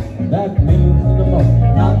life that means the most.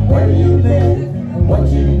 Not where you live, or what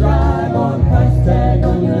you drive, or the price tag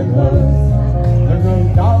on your clothes. There's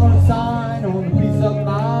no dollar sign on a piece of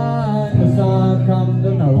mind, as I've come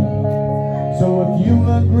to know. So if you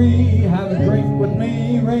agree, have a drink with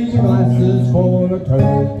me, raise your glasses for a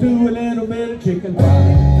toast to a little bit of chicken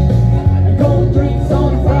fried. And cold drinks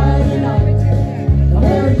on a Friday night. A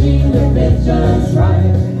pair of jeans that fit just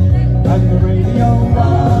right. And the radio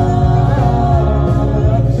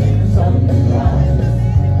on. See the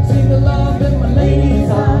sunrise. See the love in my lady's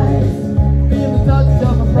eyes. Feel the touch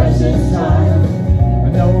of a precious child. I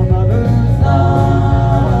know a mother's love.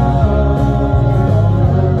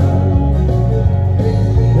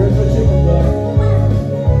 Here's the chicken dance.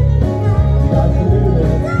 You guys can do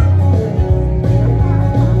this.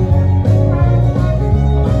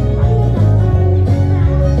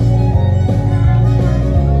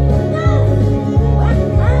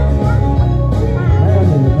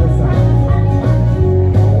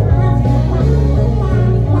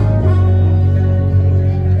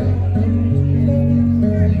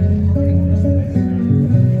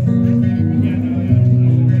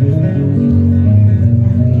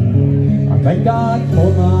 Thank God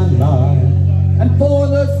for my life and for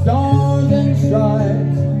the stars and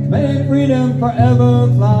stripes. May freedom forever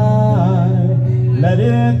fly. Let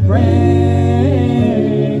it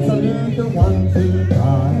ring. Salute the ones who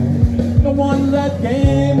died, the ones that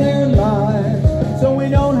gave their lives, so we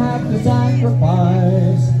don't have to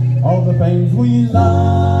sacrifice all the things we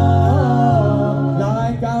love,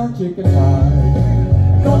 like our chicken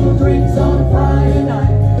fried. Cold drinks on a Friday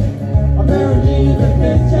night. A pair of jeans that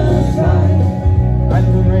fit just right. And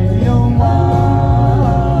the radio on.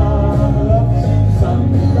 Love to see the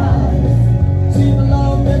sunrise. See the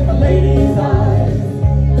love in my lady's eyes.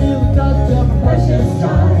 Feel the touch of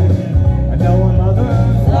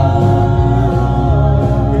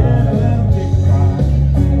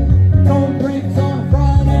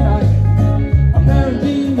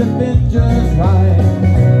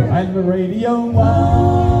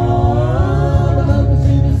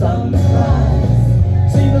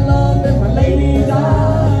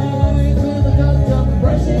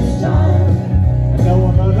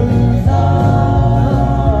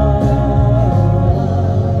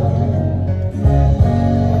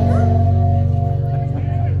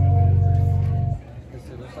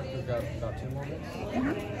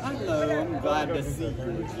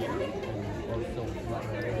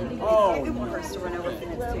Oh. Good one for us to run over for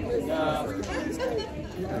minutes too.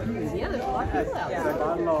 Yeah, there's a lot of people out there.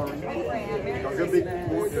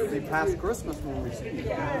 It'll be past Christmas when we see you.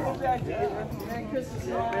 Merry Christmas.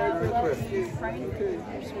 Merry Christmas.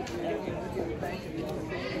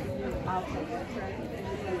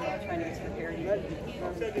 I'll try to get prepared.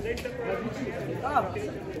 Oh, we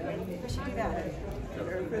should do that.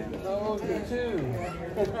 Oh, you too.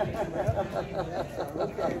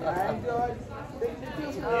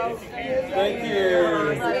 Thank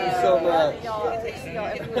you. Thank you so much.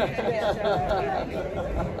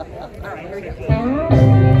 All right, here we go.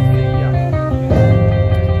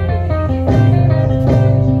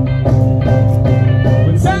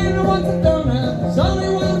 When Santa wants a donut, there's only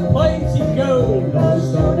one place you go.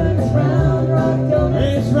 Those donuts, Round Rock donuts.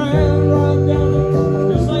 It's Round Rock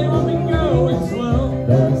Donuts. This lane won't be going slow.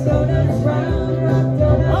 Those donuts, Round Rock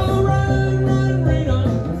donuts. Oh, run, run, read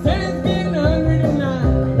on. Santa's getting hungry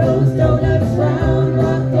tonight. Those donuts, Round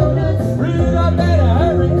Rock donuts. Rudolph, better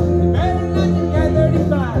hurry. You better not to get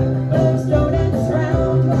 35. Those donuts,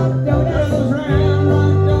 Round Rock donuts. Those Round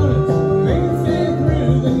Rock Donuts, they can stand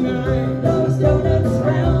through the night. Those donuts,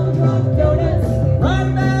 Round Rock donuts. Right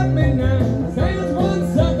about midnight, Santa's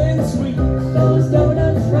wants something sweet. Those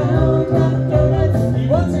donuts, Round Rock donuts. He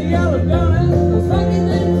wants a yellow donut, those lucky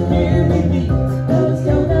things can be beat. Those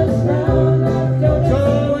donuts, Round Rock So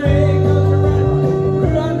donuts. away goes the rabbit,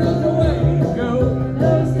 Rudolph knows the way to go.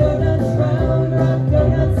 Those donuts, Round Rock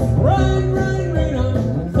donuts. Run, run, Rudolph,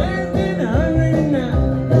 Santa's getting hungry tonight.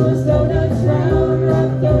 Those donuts, Round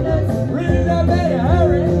Rock donuts. Rudolph, better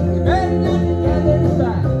hurry, you better not to get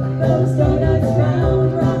 35. Those donuts,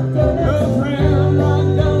 Round Rock donuts. Those Round Rock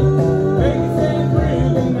Donuts, they can stand through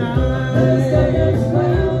the Those night. donuts,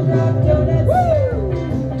 Round Rock donuts.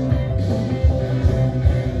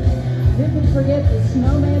 Who can forget the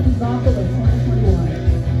snowman debacle of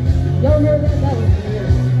 2021? Y'all heard that? That was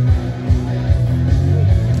weird.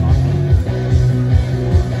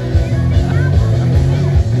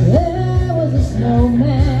 There was a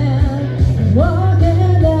snowman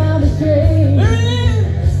walking down the street. There it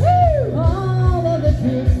is! Woo! All of the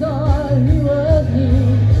kids thought he was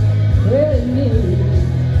neat, pretty neat.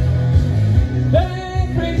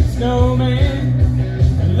 That great snowman,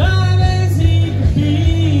 alive as he could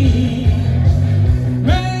be,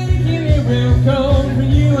 making it real cold for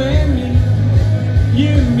you and me, you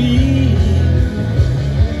and me.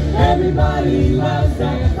 Everybody loves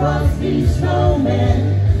that frosty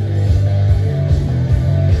snowman.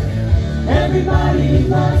 Everybody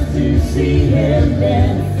loves to see him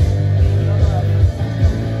dance.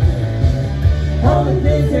 All the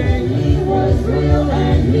days that he was real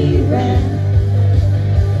and he ran.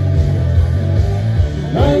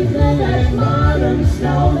 Like that modern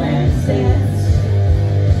snowman stance.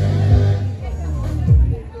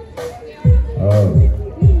 Oh.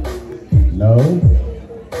 No?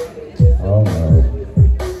 Oh no.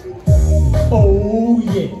 Oh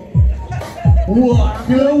yeah.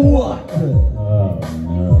 Waka waka. Oh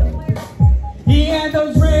no. He had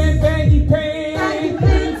those red baggy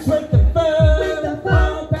pants with the fur,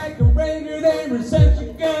 all pack of Ranger. They were such a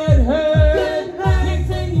good hug. Next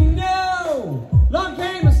thing you know, along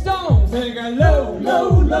came a storm. So they got low, low,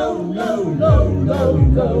 low, low, low, low,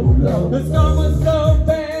 low, low. The storm was so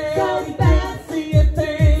bad, you couldn't see a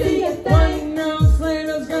thing. One nose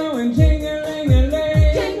slander's going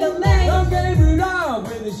jing-a-ling-a-ling. Okay, Rudolph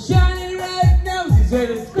with a shiny red nose. He said,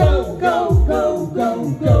 "Let's go, go, go, go,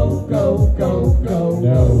 go, go, go, go."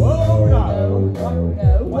 No. Oh, No.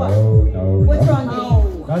 No, what? No. No. What's wrong,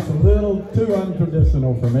 Dean? That's a little too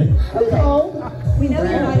untraditional for me. Who's old? We know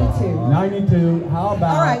you're 92. 92. How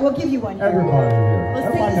about All right, we'll give you one here. everybody here? Let's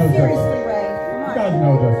take Everybody this knows seriously, this. Ray. You Come guys on.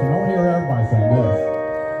 know this one. I don't hear everybody sing this.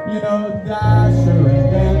 You know, Dasher and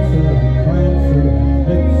Dancer and Prancer and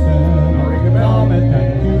Vixen, Comet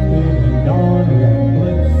and Cupid and Donner and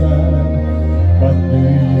Blitzen. But do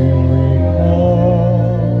you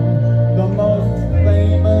recall the most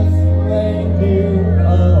famous reindeer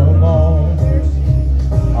of all?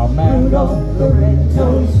 Rudolph the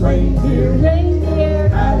red-nosed reindeer Reindeer.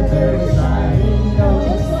 had a very shiny nose.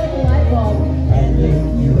 Just like a light bulb. And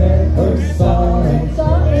if you ever saw it,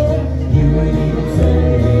 Saw it. you would even say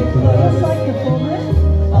it Just was. like the full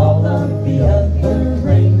moon. All of the other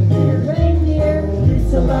reindeer Reindeer.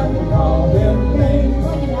 used to like to call them names.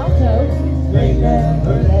 Like an alto. They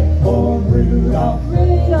never let poor Rudolph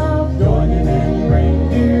Rudolph. join in any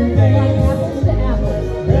reindeer Like games. apples to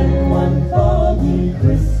apples. Then one foggy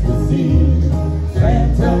Christmas Eve,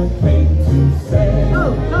 Santa came to say,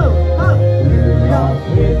 Oh, oh, oh.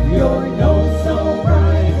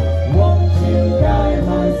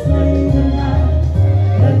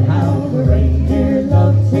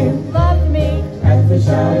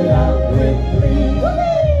 started out with three.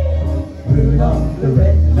 Rudolph the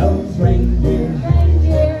red-nosed reindeer,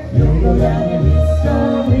 you'll go down in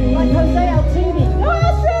history. Like Jose Altuve. Go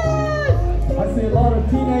Astros! I see a lot of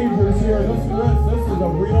teenagers here. Listen to this. This is a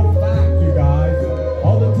real fact, you guys.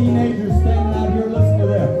 All the teenagers standing out here, listen to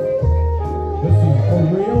this. This is for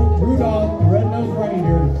real. Rudolph the red-nosed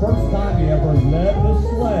reindeer, the first time he ever led the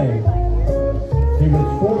sleigh, he was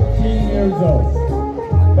 14 years old.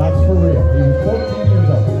 That's for real. He was 14 years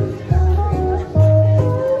old.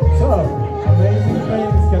 So, amazing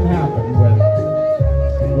things can happen with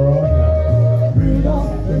growing up.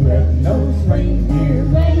 Rudolph the red-nosed reindeer,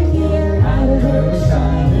 out of her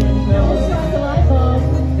shining nose. Strike the light bulb.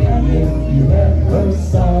 And if you ever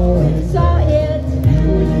saw it, Saw it. you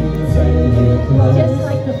would even say it was. Just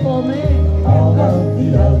like the full moon. All of the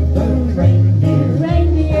other reindeer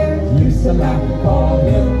Reindeer. used to laugh and call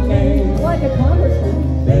him names. Like a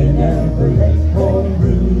congressman. They never let poor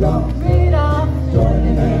Rudolph Rudolph. join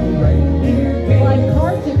in any reindeer game. Like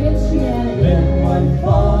Cards Against Humanity. Then one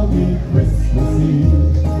foggy Christmas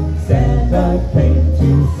Eve, Santa came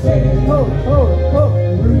to say, Ho, ho, ho.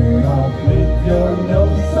 Rudolph, with your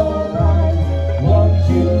nose so bright, won't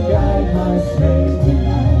you guide my sleigh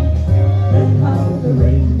tonight? Then how the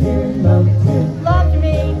reindeer loved him Loved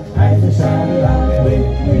me. as they shouted out with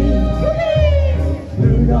me.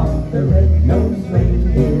 Rudolph the red-nosed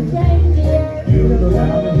reindeer, Reindeer. you'll go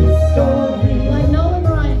down in history. Like Nolan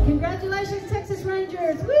Ryan. Congratulations, Texas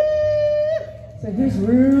Rangers. Woo! So who's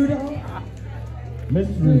Rudolph?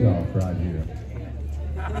 Mr. Rudolph right here.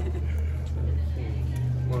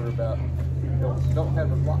 What about? Don't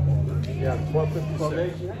have a lot longer. Yeah, 12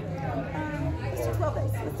 days. Let's do 12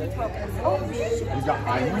 days. Let's do 12 days. Oh, You got,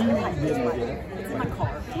 I really didn't get it. it's in my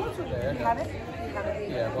car. You have it? You have it?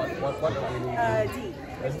 Yeah, what do we need? D.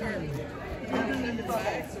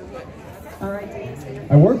 All right, D.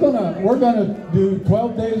 And we're gonna do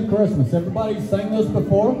 12 days of Christmas. Everybody sang this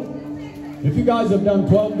before? If you guys have done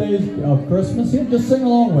 12 days of Christmas, here, just sing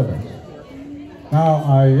along with us. Now,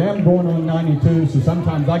 I am going on 92, so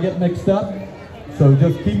sometimes I get mixed up. So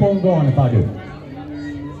just keep on going if I do.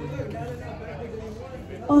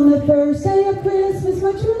 On the first day of Christmas,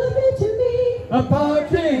 my true love gave to me. A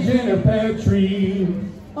partridge in a pear tree,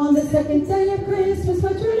 On the second day of Christmas, my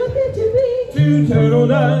true love gave to me. 2 turtle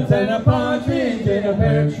doves and a partridge in a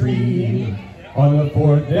pear tree. On the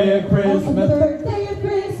 4th day of On the Christmas, third day of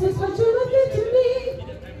Christmas, my true love gave to me.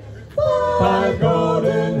 5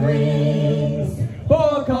 golden rings,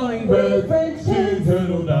 4 calling birds, 2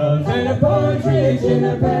 turtle doves and a partridge in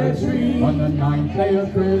a pear tree. On the 9th day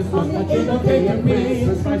of Christmas, my true love gave to me.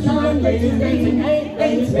 My true love gave to me.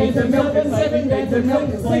 8 days of milk and 7 days of milk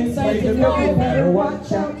and 6 days of milk. You better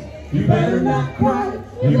watch out. You better not cry.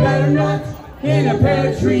 You better not in a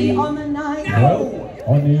pear tree. On the ninth, No.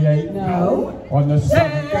 On the 8th, no. On the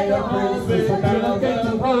 7th day of Christmas, my true love gave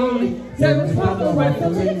to me. 7 spots of wet, the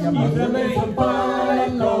ring of the mason,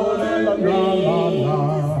 5 golden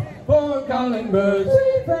rings, 4 calling birds,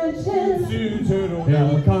 3 branches, 2 turtle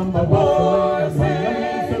doves. Come aboard,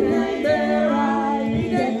 says the reindeer, I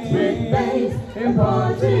began with bass and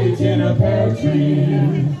partridge in a pear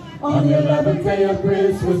tree. On the 11th day of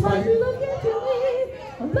Christmas, my true love gave to me.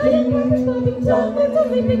 A little purpose, popping top, and a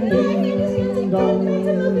leaping dog, and a skeleton dog, and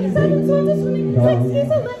a loving silence, while the swimming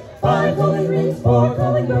taxis are lit. 5 golden rings, 4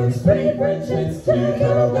 calling birds, 3 branches, 2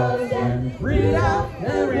 turtle doves, and Rudolph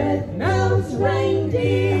the red-nosed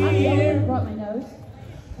reindeer. Brought my nose.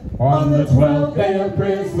 On the 12th day of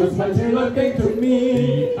Christmas, my true love gave to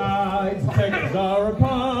me. Eyes texts are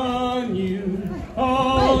upon you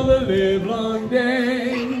all the livelong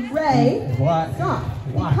day. Ray, What? stop.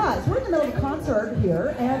 Why? Because we're in the middle of a concert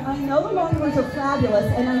here, and I know the Longhorns are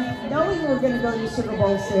fabulous, and I know we were going to go to the Sugar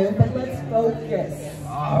Bowl soon, but let's focus.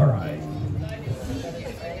 All right.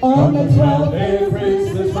 On the 12th day of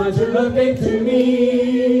Christmas, my true love gave to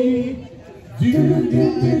me. Do do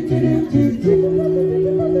do do do do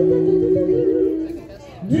do.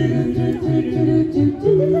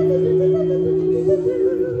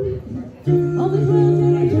 On the 12th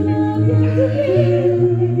day of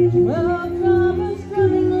Christmas, 12 trumpets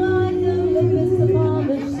drumming like the limpets upon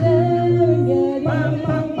the Serengeti. 11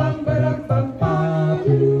 pipers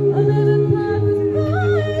piping,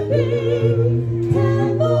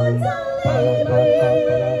 10 boys are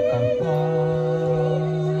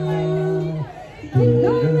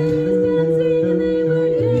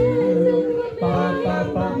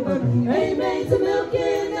They made some milk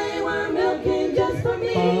and they were milking just for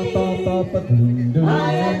me.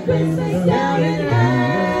 I had Christmas down in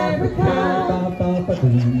Africa.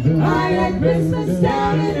 I had Christmas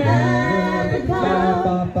down in Africa.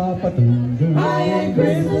 I had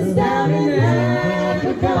Christmas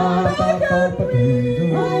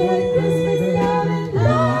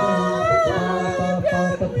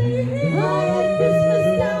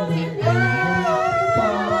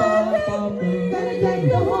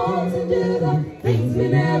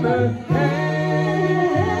ever had.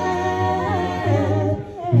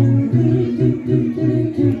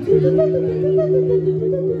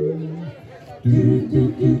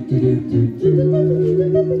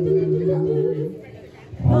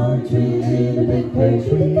 Partridge in a big pear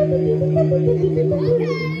tree.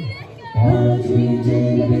 Partridge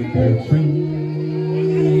in a big pear tree.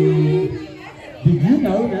 Did you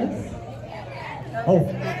know this? Oh.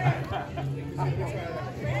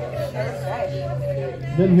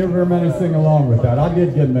 Didn't hear very many sing along with that. I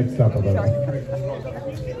did get mixed up a little.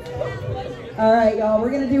 All right, y'all,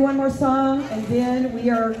 we're going to do one more song, and then we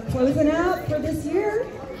are closing out for this year.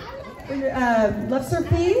 Love Serve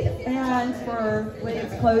Feed, and for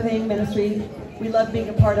Williams Clothing Ministry. We love being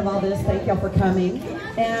a part of all this. Thank y'all for coming.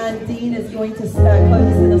 And Dean is going to close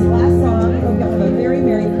us in this last song. Hope y'all have a very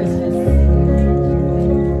Merry Christmas.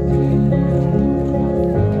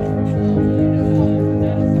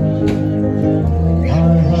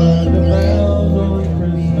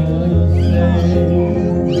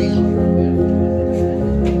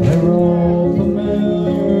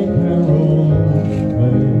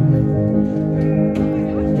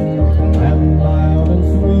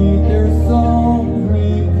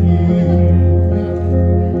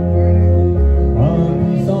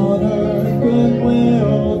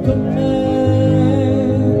 Goodwill to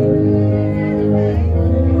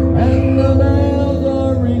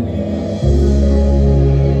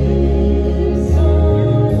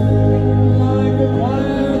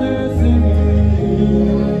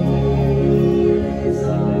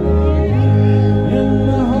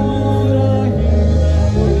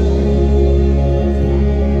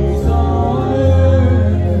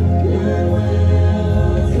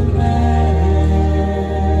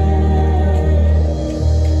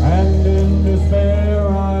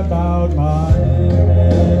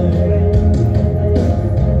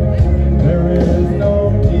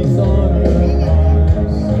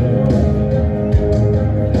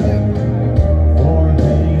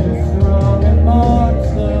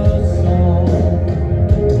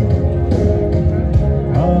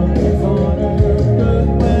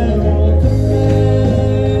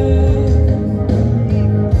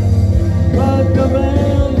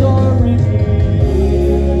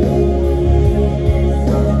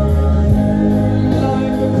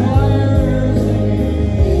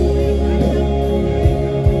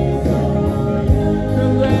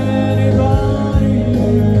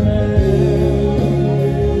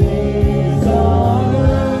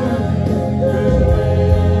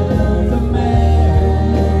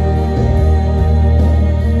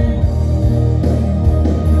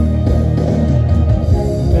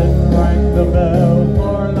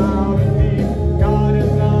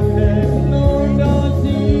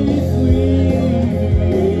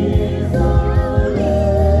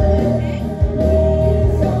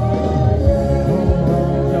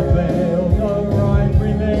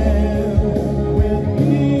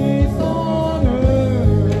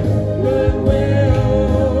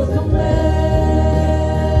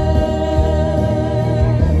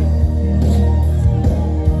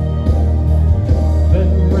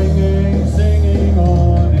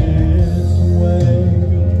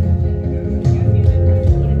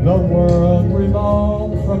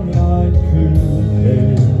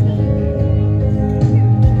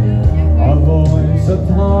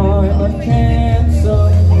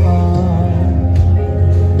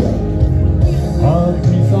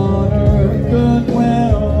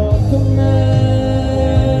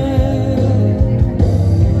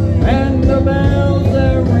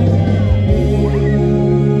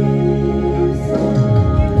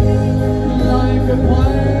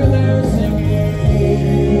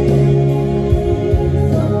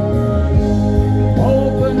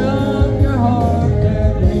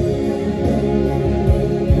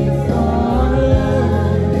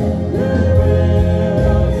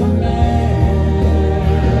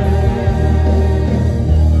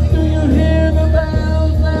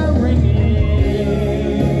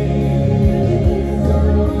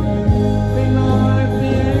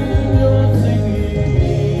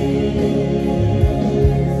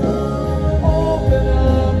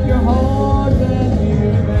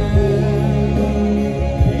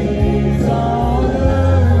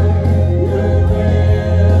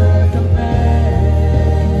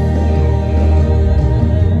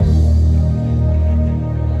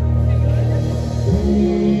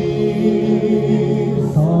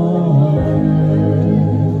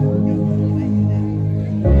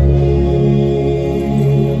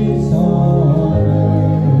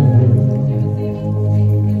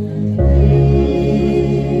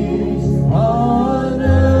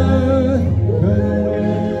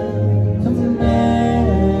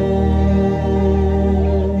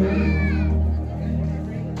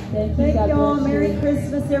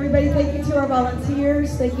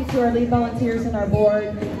volunteers. Thank you to our lead volunteers and our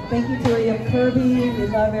board. Thank you to Liam Kirby. We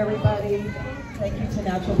love everybody. Thank you to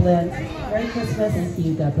Natural Blend. Merry Christmas. Thank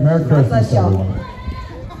you, Deborah. Merry God Christmas, bless y'all. everyone.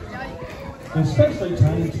 And especially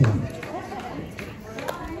Tiny Tim.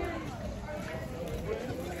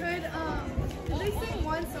 Could they sing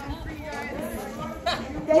one song for you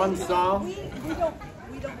guys? One song.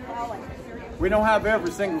 We don't follow it. We don't have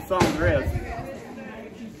every single song there is.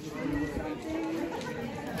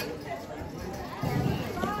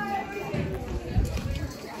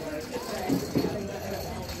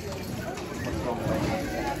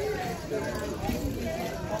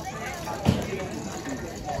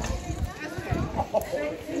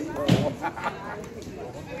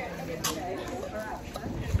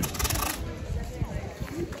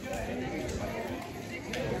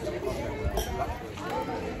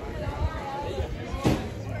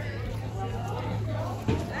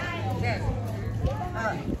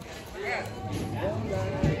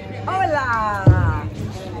 Hola!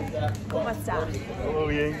 ¿Cómo está? Todo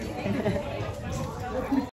bien.